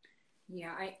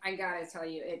 Yeah, I gotta tell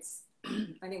you, it's,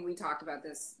 I think we talked about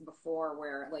this before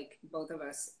where like both of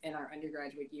us in our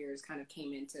undergraduate years kind of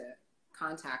came into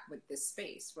contact with this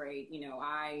space, right?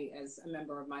 I, as a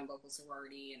member of my local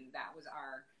sorority, and that was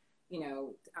our,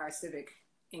 our civic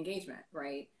engagement,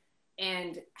 right?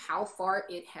 And how far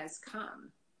it has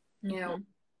come, you know, Mm-hmm.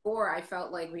 or I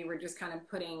felt like we were just kind of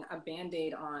putting a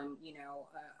band-aid on,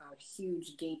 a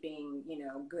huge gaping,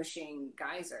 gushing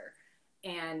geyser.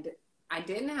 And I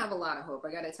didn't have a lot of hope.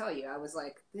 I got to tell you, I was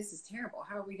like, this is terrible.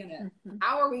 Mm-hmm.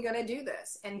 How are we going to do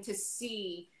this? And to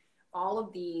see all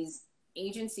of these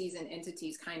agencies and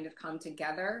entities kind of come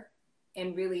together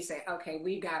and really say, okay,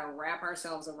 we've got to wrap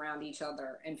ourselves around each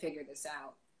other and figure this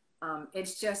out.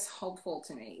 It's just hopeful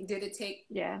to me. Did it take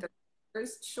Yeah, 30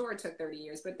 years? Sure, it took 30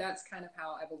 years, but that's kind of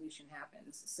how evolution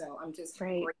happens. So I'm just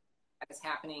right. grateful that it's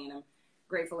happening. And I'm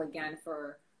grateful again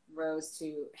for Rose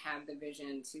to have the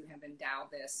vision to have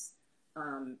endowed this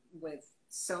with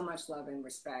so much love and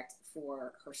respect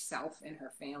for herself and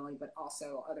her family, but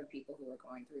also other people who are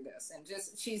going through this. And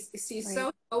just she's Right.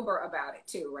 so sober about it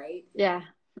too, right? Yeah.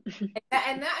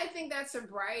 And that I think that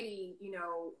sobriety,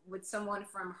 with someone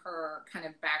from her kind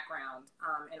of background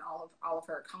and all of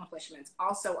her accomplishments,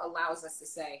 also allows us to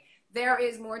say there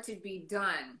is more to be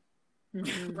done,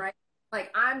 Mm-hmm. right?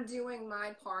 Like, I'm doing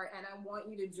my part and I want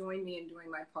you to join me in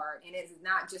doing my part. And it's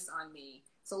not just on me.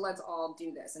 So let's all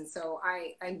do this. And so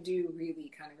I do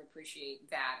really kind of appreciate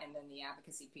that. And then the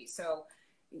advocacy piece. So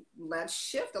let's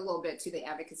shift a little bit to the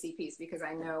advocacy piece, because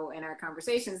I know in our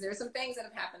conversations, there's some things that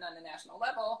have happened on the national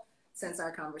level since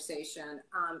our conversation.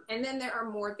 And then there are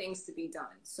more things to be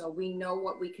done. So we know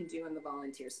what we can do in the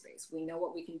volunteer space. We know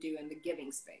what we can do in the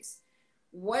giving space.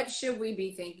 What should we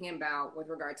be thinking about with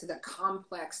regard to the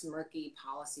complex, murky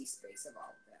policy space of all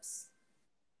of this?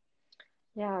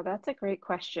 Yeah, that's a great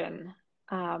question.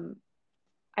 Um,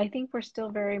 I think we're still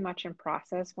very much in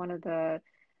process. One of the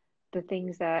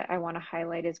things that I want to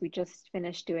highlight is we just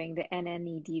finished doing the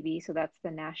NNEDV, so that's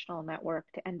the National Network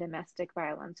to End Domestic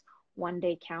Violence One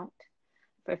Day Count.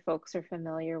 If folks are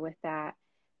familiar with that,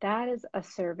 that is a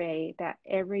survey that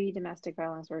every domestic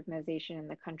violence organization in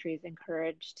the country is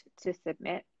encouraged to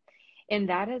submit, and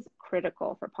that is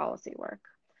critical for policy work.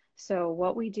 So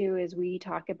what we do is we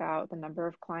talk about the number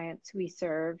of clients we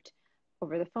served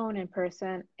over the phone, in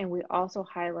person, and we also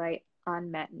highlight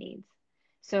unmet needs.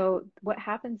 So what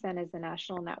happens then is the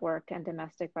National Network and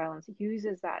Domestic Violence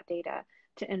uses that data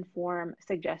to inform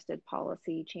suggested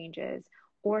policy changes,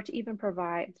 or to even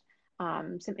provide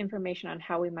some information on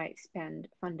how we might spend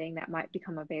funding that might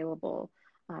become available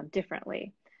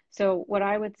differently. So what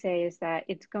I would say is that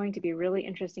it's going to be really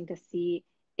interesting to see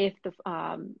if the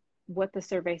what the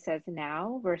survey says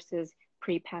now versus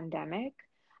pre-pandemic.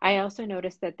 I also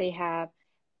noticed that they have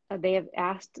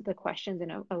asked the questions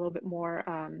in a little bit more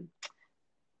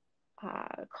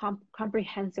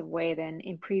comprehensive way than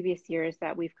in previous years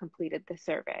that we've completed the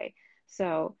survey.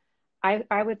 So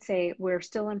I would say we're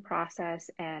still in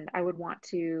process, and I would want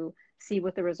to see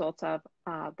what the results of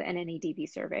the NNEDB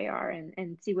survey are,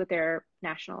 and see what their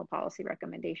national policy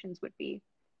recommendations would be.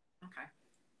 Okay.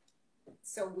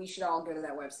 So we should all go to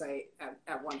that website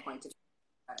at one point to check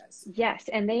that is. Yes,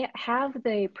 and they have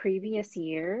the previous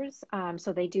years.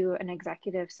 So they do an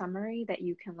executive summary that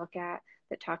you can look at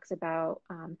that talks about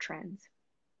trends.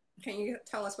 Can you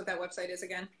tell us what that website is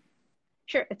again?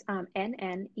 Sure, it's nnedv.org.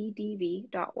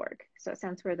 So it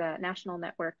stands for the National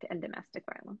Network to End Domestic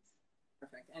Violence.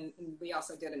 Perfect. And we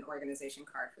also did an organization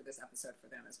card for this episode for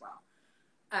them as well.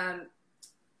 Um,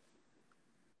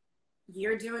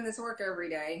 you're doing this work every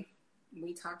day.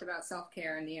 We talked about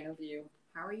self-care in the interview.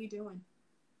 How are you doing?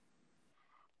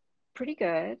 Pretty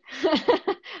good.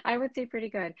 I would say pretty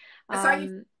good. I saw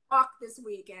you walk this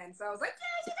weekend, so I was like,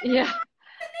 Yeah,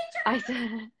 yeah, she's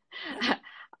I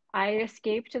I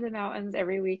escape to the mountains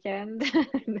every weekend.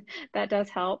 That does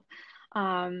help.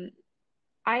 Um,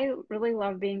 I really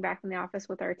love being back in the office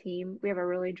with our team. We have a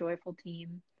really joyful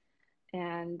team,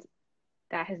 and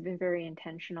that has been very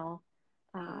intentional.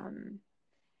 Um,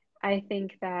 I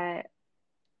think that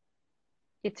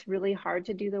it's really hard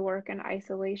to do the work in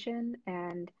isolation.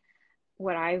 And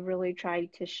what I really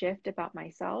tried to shift about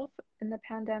myself in the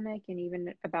pandemic, and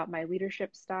even about my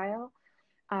leadership style,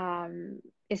 um,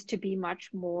 is to be much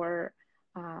more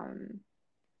um,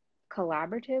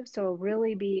 collaborative. So,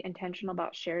 really be intentional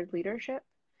about shared leadership.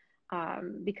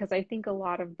 Because I think a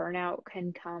lot of burnout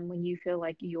can come when you feel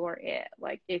like you're it.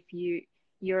 Like if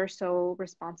you're so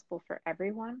responsible for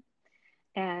everyone,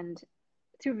 and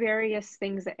through various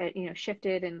things that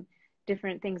shifted, and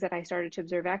different things that I started to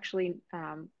observe, actually,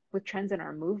 with trends in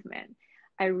our movement,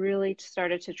 I really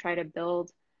started to try to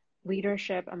build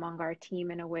leadership among our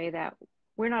team in a way that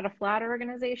we're not a flat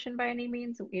organization by any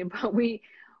means, but we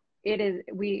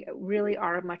really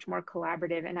are much more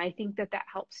collaborative, and I think that that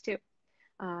helps too.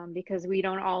 Because we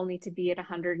don't all need to be at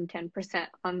 110%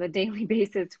 on the daily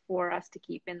basis for us to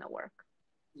keep in the work.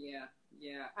 Yeah,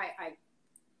 yeah.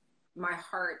 My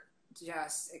heart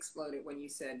just exploded when you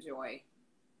said joy.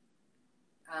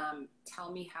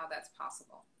 Tell me how that's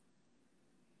possible.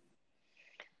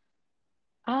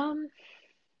 Um,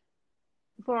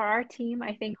 for our team,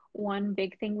 I think one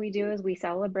big thing we do is we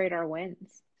celebrate our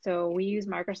wins. So we use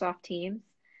Microsoft Teams,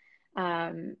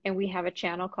 and we have a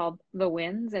channel called The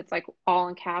Wins. It's like all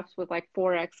in caps with like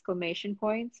 4 exclamation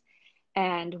points.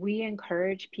 And we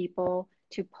encourage people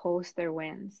to post their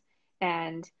wins.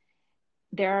 And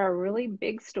there are really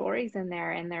big stories in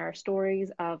there, and there are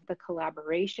stories of the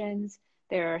collaborations.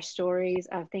 There are stories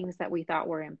of things that we thought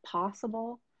were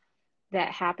impossible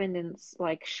that happened in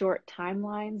like short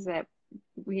timelines, that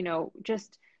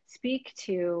just speak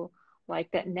to like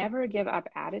that never give up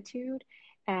attitude.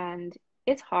 And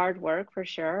it's hard work for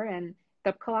sure, and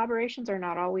the collaborations are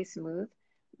not always smooth,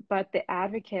 but the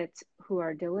advocates who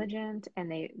are diligent, and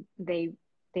they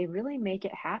they really make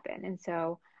it happen. And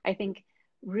so I think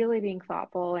really being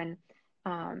thoughtful, and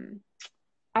um,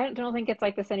 I don't think it's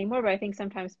like this anymore, but I think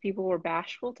sometimes people were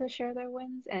bashful to share their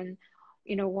wins. And,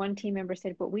 one team member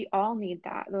said, but we all need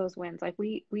those wins. Like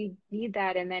we need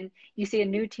that. And then you see a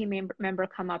new team member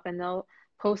come up and they'll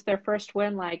post their first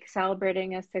win, like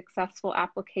celebrating a successful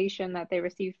application that they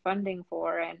received funding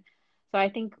for. And so I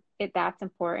think that's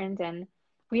important. And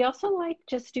we also like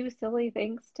just do silly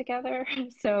things together.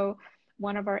 So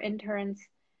one of our interns,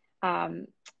 um,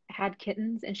 had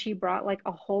kittens and she brought like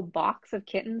a whole box of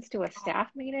kittens to a staff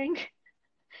meeting.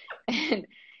 And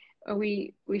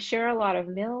we share a lot of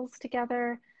meals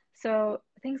together. So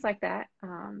things like that.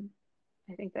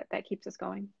 I think that keeps us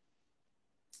going.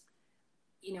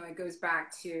 It goes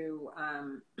back to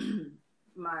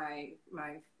my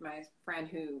friend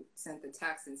who sent the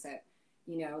text and said,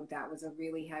 that was a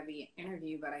really heavy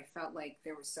interview, but I felt like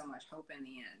there was so much hope in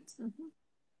the end. Mm-hmm.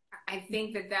 I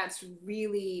think that that's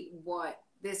really what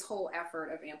this whole effort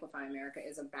of Amplify America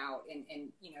is about. And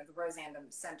the Andom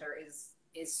Center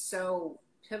is so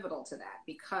pivotal to that,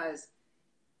 because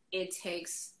it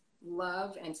takes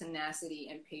love and tenacity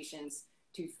and patience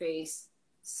to face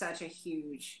such a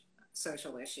huge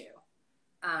social issue.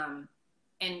 And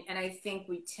I think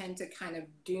we tend to kind of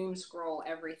doom scroll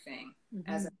everything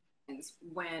as Americans,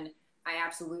 when I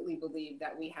absolutely believe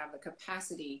that we have the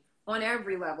capacity on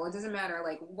every level. It doesn't matter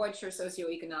like what your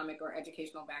socioeconomic or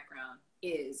educational background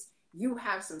is, you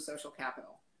have some social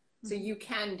capital. So you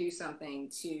can do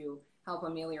something to help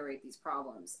ameliorate these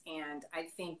problems. And I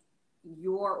think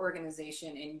your organization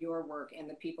and your work and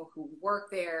the people who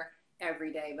work there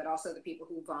every day, but also the people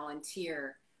who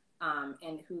volunteer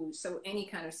and who sow any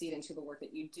kind of seed into the work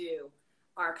that you do,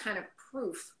 are kind of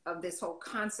proof of this whole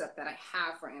concept that I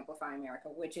have for Amplify America,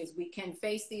 which is we can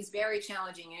face these very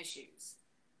challenging issues.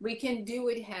 We can do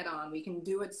it head on. We can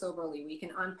do it soberly. We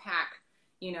can unpack,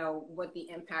 what the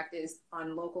impact is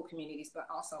on local communities, but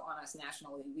also on us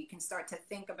nationally. We can start to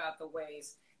think about the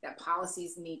ways that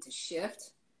policies need to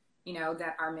shift,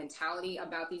 that our mentality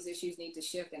about these issues need to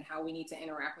shift, and how we need to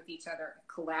interact with each other,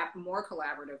 more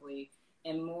collaboratively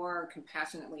and more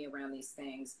compassionately around these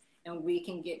things. And we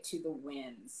can get to the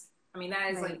wins. I mean,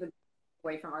 that is right. Like the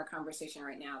way from our conversation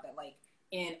right now, that like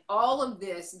in all of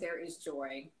this, there is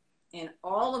joy. In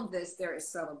all of this, there is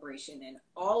celebration. In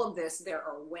all of this, there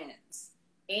are wins.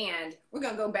 And we're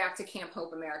going to go back to Camp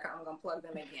Hope America. I'm going to plug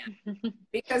them again,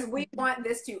 because we want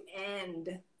this to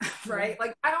end, right?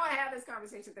 Like, I don't want to have this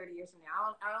conversation 30 years from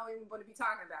now. I don't even want to be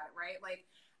talking about it, right? Like,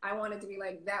 I want it to be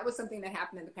like, that was something that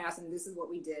happened in the past, and this is what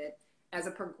we did as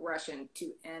a progression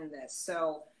to end this.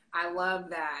 So I love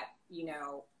that,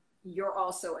 you're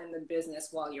also in the business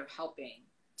while you're helping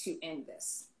to end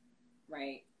this,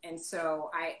 right? And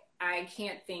so I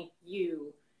can't thank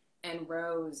you and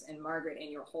Rose and Margaret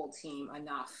and your whole team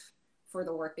enough for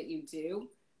the work that you do.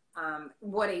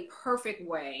 What a perfect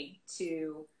way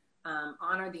to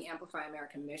honor the Amplify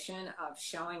America mission of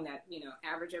showing that,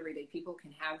 average everyday people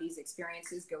can have these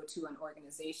experiences, go to an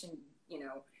organization,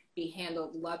 be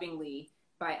handled lovingly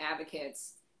by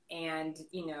advocates, and,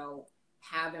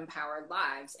 have empowered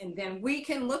lives. And then we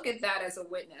can look at that as a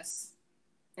witness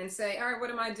and say, all right,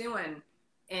 what am I doing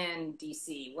in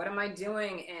DC? What am I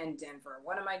doing in Denver?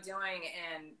 What am I doing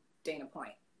in Dana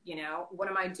Point? What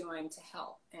am I doing to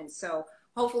help? And so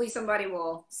hopefully somebody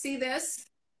will see this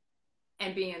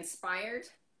and be inspired.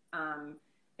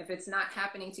 If it's not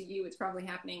happening to you, it's probably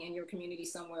happening in your community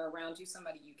somewhere around you,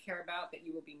 somebody you care about, that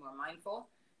you will be more mindful,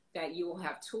 that you will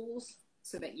have tools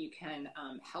so that you can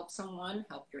help someone,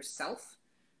 help yourself,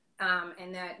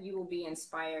 and that you will be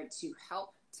inspired to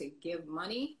help, to give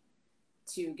money,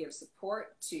 to give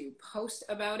support, to post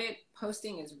about it.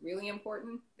 Posting is really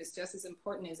important. It's just as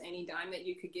important as any dime that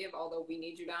you could give, although we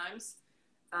need your dimes.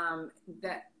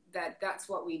 That's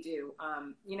what we do.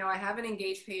 I have an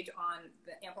engage page on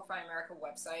the Amplify America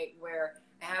website where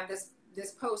I have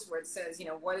this post where it says,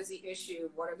 what is the issue?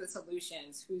 What are the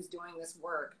solutions? Who's doing this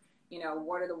work?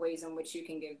 What are the ways in which you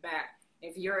can give back?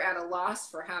 If you're at a loss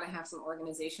for how to have some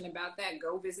organization about that,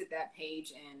 go visit that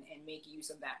page and make use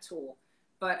of that tool.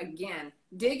 But again,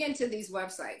 dig into these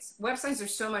websites. Websites are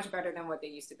so much better than what they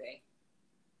used to be.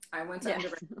 I went to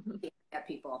undergrad at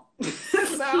people.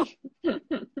 So you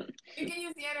can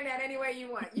use the internet any way you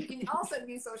want. You can also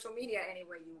use social media any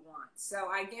way you want. So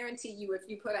I guarantee you, if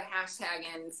you put a hashtag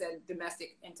in and said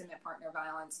domestic intimate partner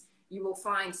violence, you will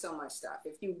find so much stuff.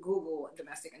 If you Google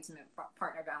domestic intimate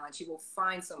partner violence, you will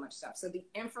find so much stuff. So the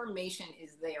information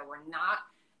is there. We're not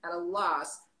at a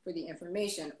loss for the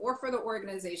information or for the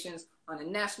organizations on a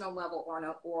national level or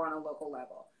on a local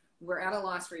level. We're at a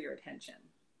loss for your attention.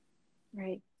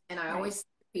 Right. And I always say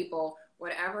to people,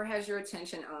 whatever has your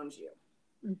attention owns you.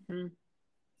 Mm-hmm.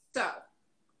 So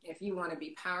if you want to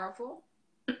be powerful,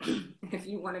 If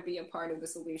you want to be a part of the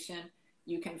solution,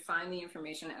 you can find the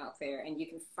information out there, and you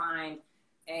can find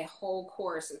a whole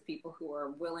course of people who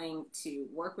are willing to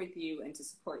work with you and to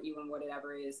support you in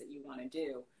whatever it is that you want to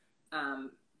do.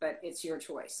 But it's your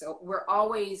choice. So we're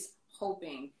always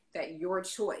hoping that your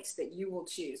choice, that you will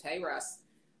choose. Hey, Russ,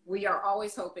 we are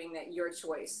always hoping that your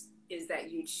choice is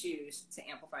that you choose to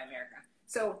amplify America.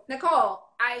 So Nicole,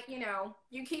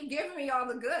 you keep giving me all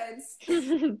the goods.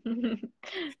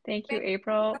 Thank you,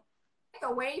 April.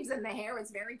 The waves in the hair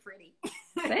is very pretty.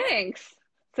 Thanks.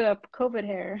 It's a COVID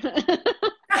hair.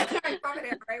 COVID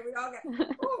hair, right? We all got,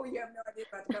 oh, you have no idea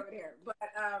about the COVID hair. But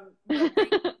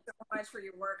thank you so much for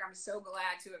your work. I'm so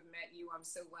glad to have met you. I'm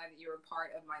so glad that you're a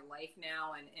part of my life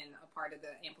now and a part of the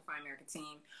Amplify America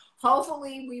team.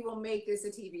 Hopefully we will make this a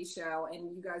TV show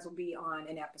and you guys will be on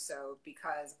an episode,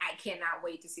 because I cannot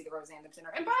wait to see the Rose Andom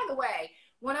Center. And by the way,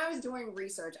 when I was doing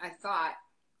research, I thought,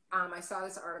 I saw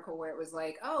this article where it was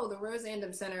like, oh, the Rose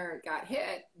Andom Center got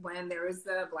hit when there was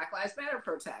the Black Lives Matter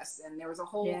protests, and there was a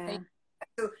whole thing.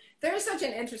 So there's such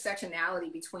an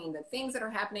intersectionality between the things that are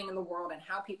happening in the world and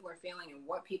how people are feeling and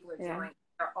what people are doing.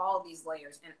 There are all these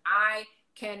layers. And I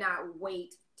cannot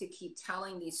wait to keep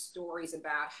telling these stories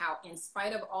about how, in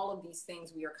spite of all of these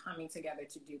things, we are coming together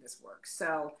to do this work.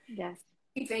 So yes,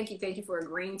 thank you for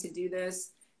agreeing to do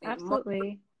this.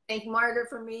 Absolutely. Thank Margaret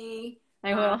for me.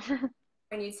 I will.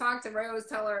 When you talk to Rose,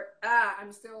 tell her,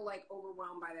 I'm still like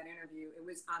overwhelmed by that interview. It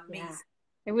was amazing. Yeah.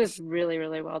 It was really,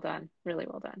 really well done. Really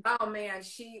well done. Oh man,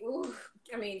 chills.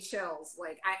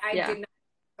 Like I did not,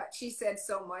 but she said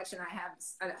so much, and I have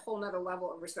a whole nother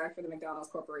level of respect for the McDonald's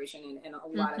Corporation and a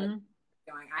lot of it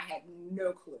going. I had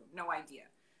no clue, no idea.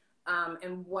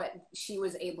 And what she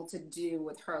was able to do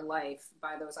with her life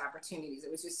by those opportunities.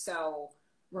 It was just so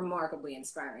remarkably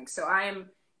inspiring. So I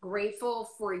am grateful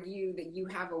for you that you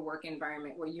have a work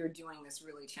environment where you're doing this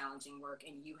really challenging work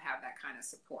and you have that kind of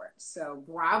support. So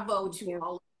bravo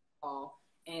to all,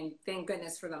 and thank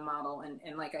goodness for the model.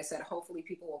 And like I said, hopefully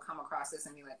people will come across this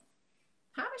and be like,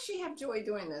 how does she have joy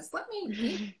doing this? Let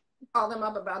me call them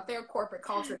up about their corporate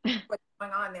culture, what's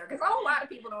going on there. Because a whole lot of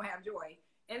people don't have joy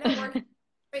and they're working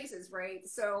spaces, right?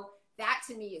 So that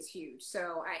to me is huge.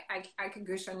 So I could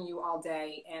gush on you all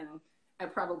day, and I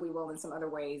probably will in some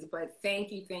other ways, but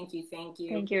thank you. Thank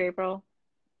you, April.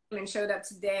 And showed up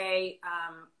today.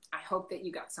 I hope that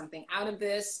you got something out of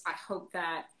this. I hope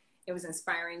that it was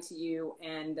inspiring to you.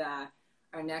 And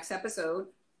our next episode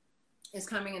is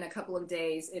coming in a couple of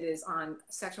days. It is on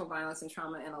sexual violence and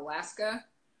trauma in Alaska.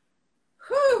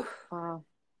 Whew. Wow.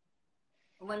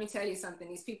 Let me tell you something.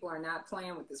 These people are not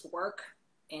playing with this work.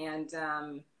 And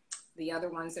the other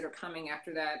ones that are coming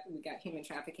after that, we got human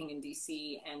trafficking in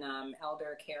DC and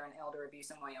elder care and elder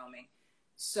abuse in Wyoming.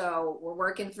 So we're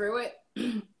working through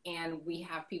it, and we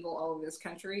have people all over this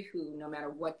country who, no matter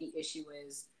what the issue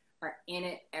is, are in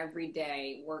it every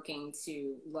day working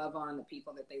to love on the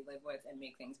people that they live with and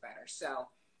make things better. So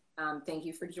thank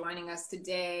you for joining us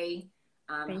today.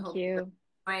 Thank you.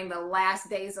 Enjoying the last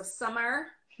days of summer.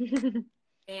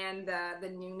 And the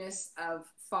newness of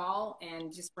fall,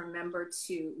 and just remember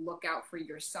to look out for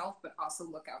yourself, but also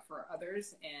look out for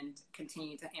others, and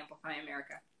continue to amplify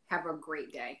America. Have a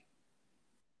great day.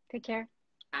 Take care.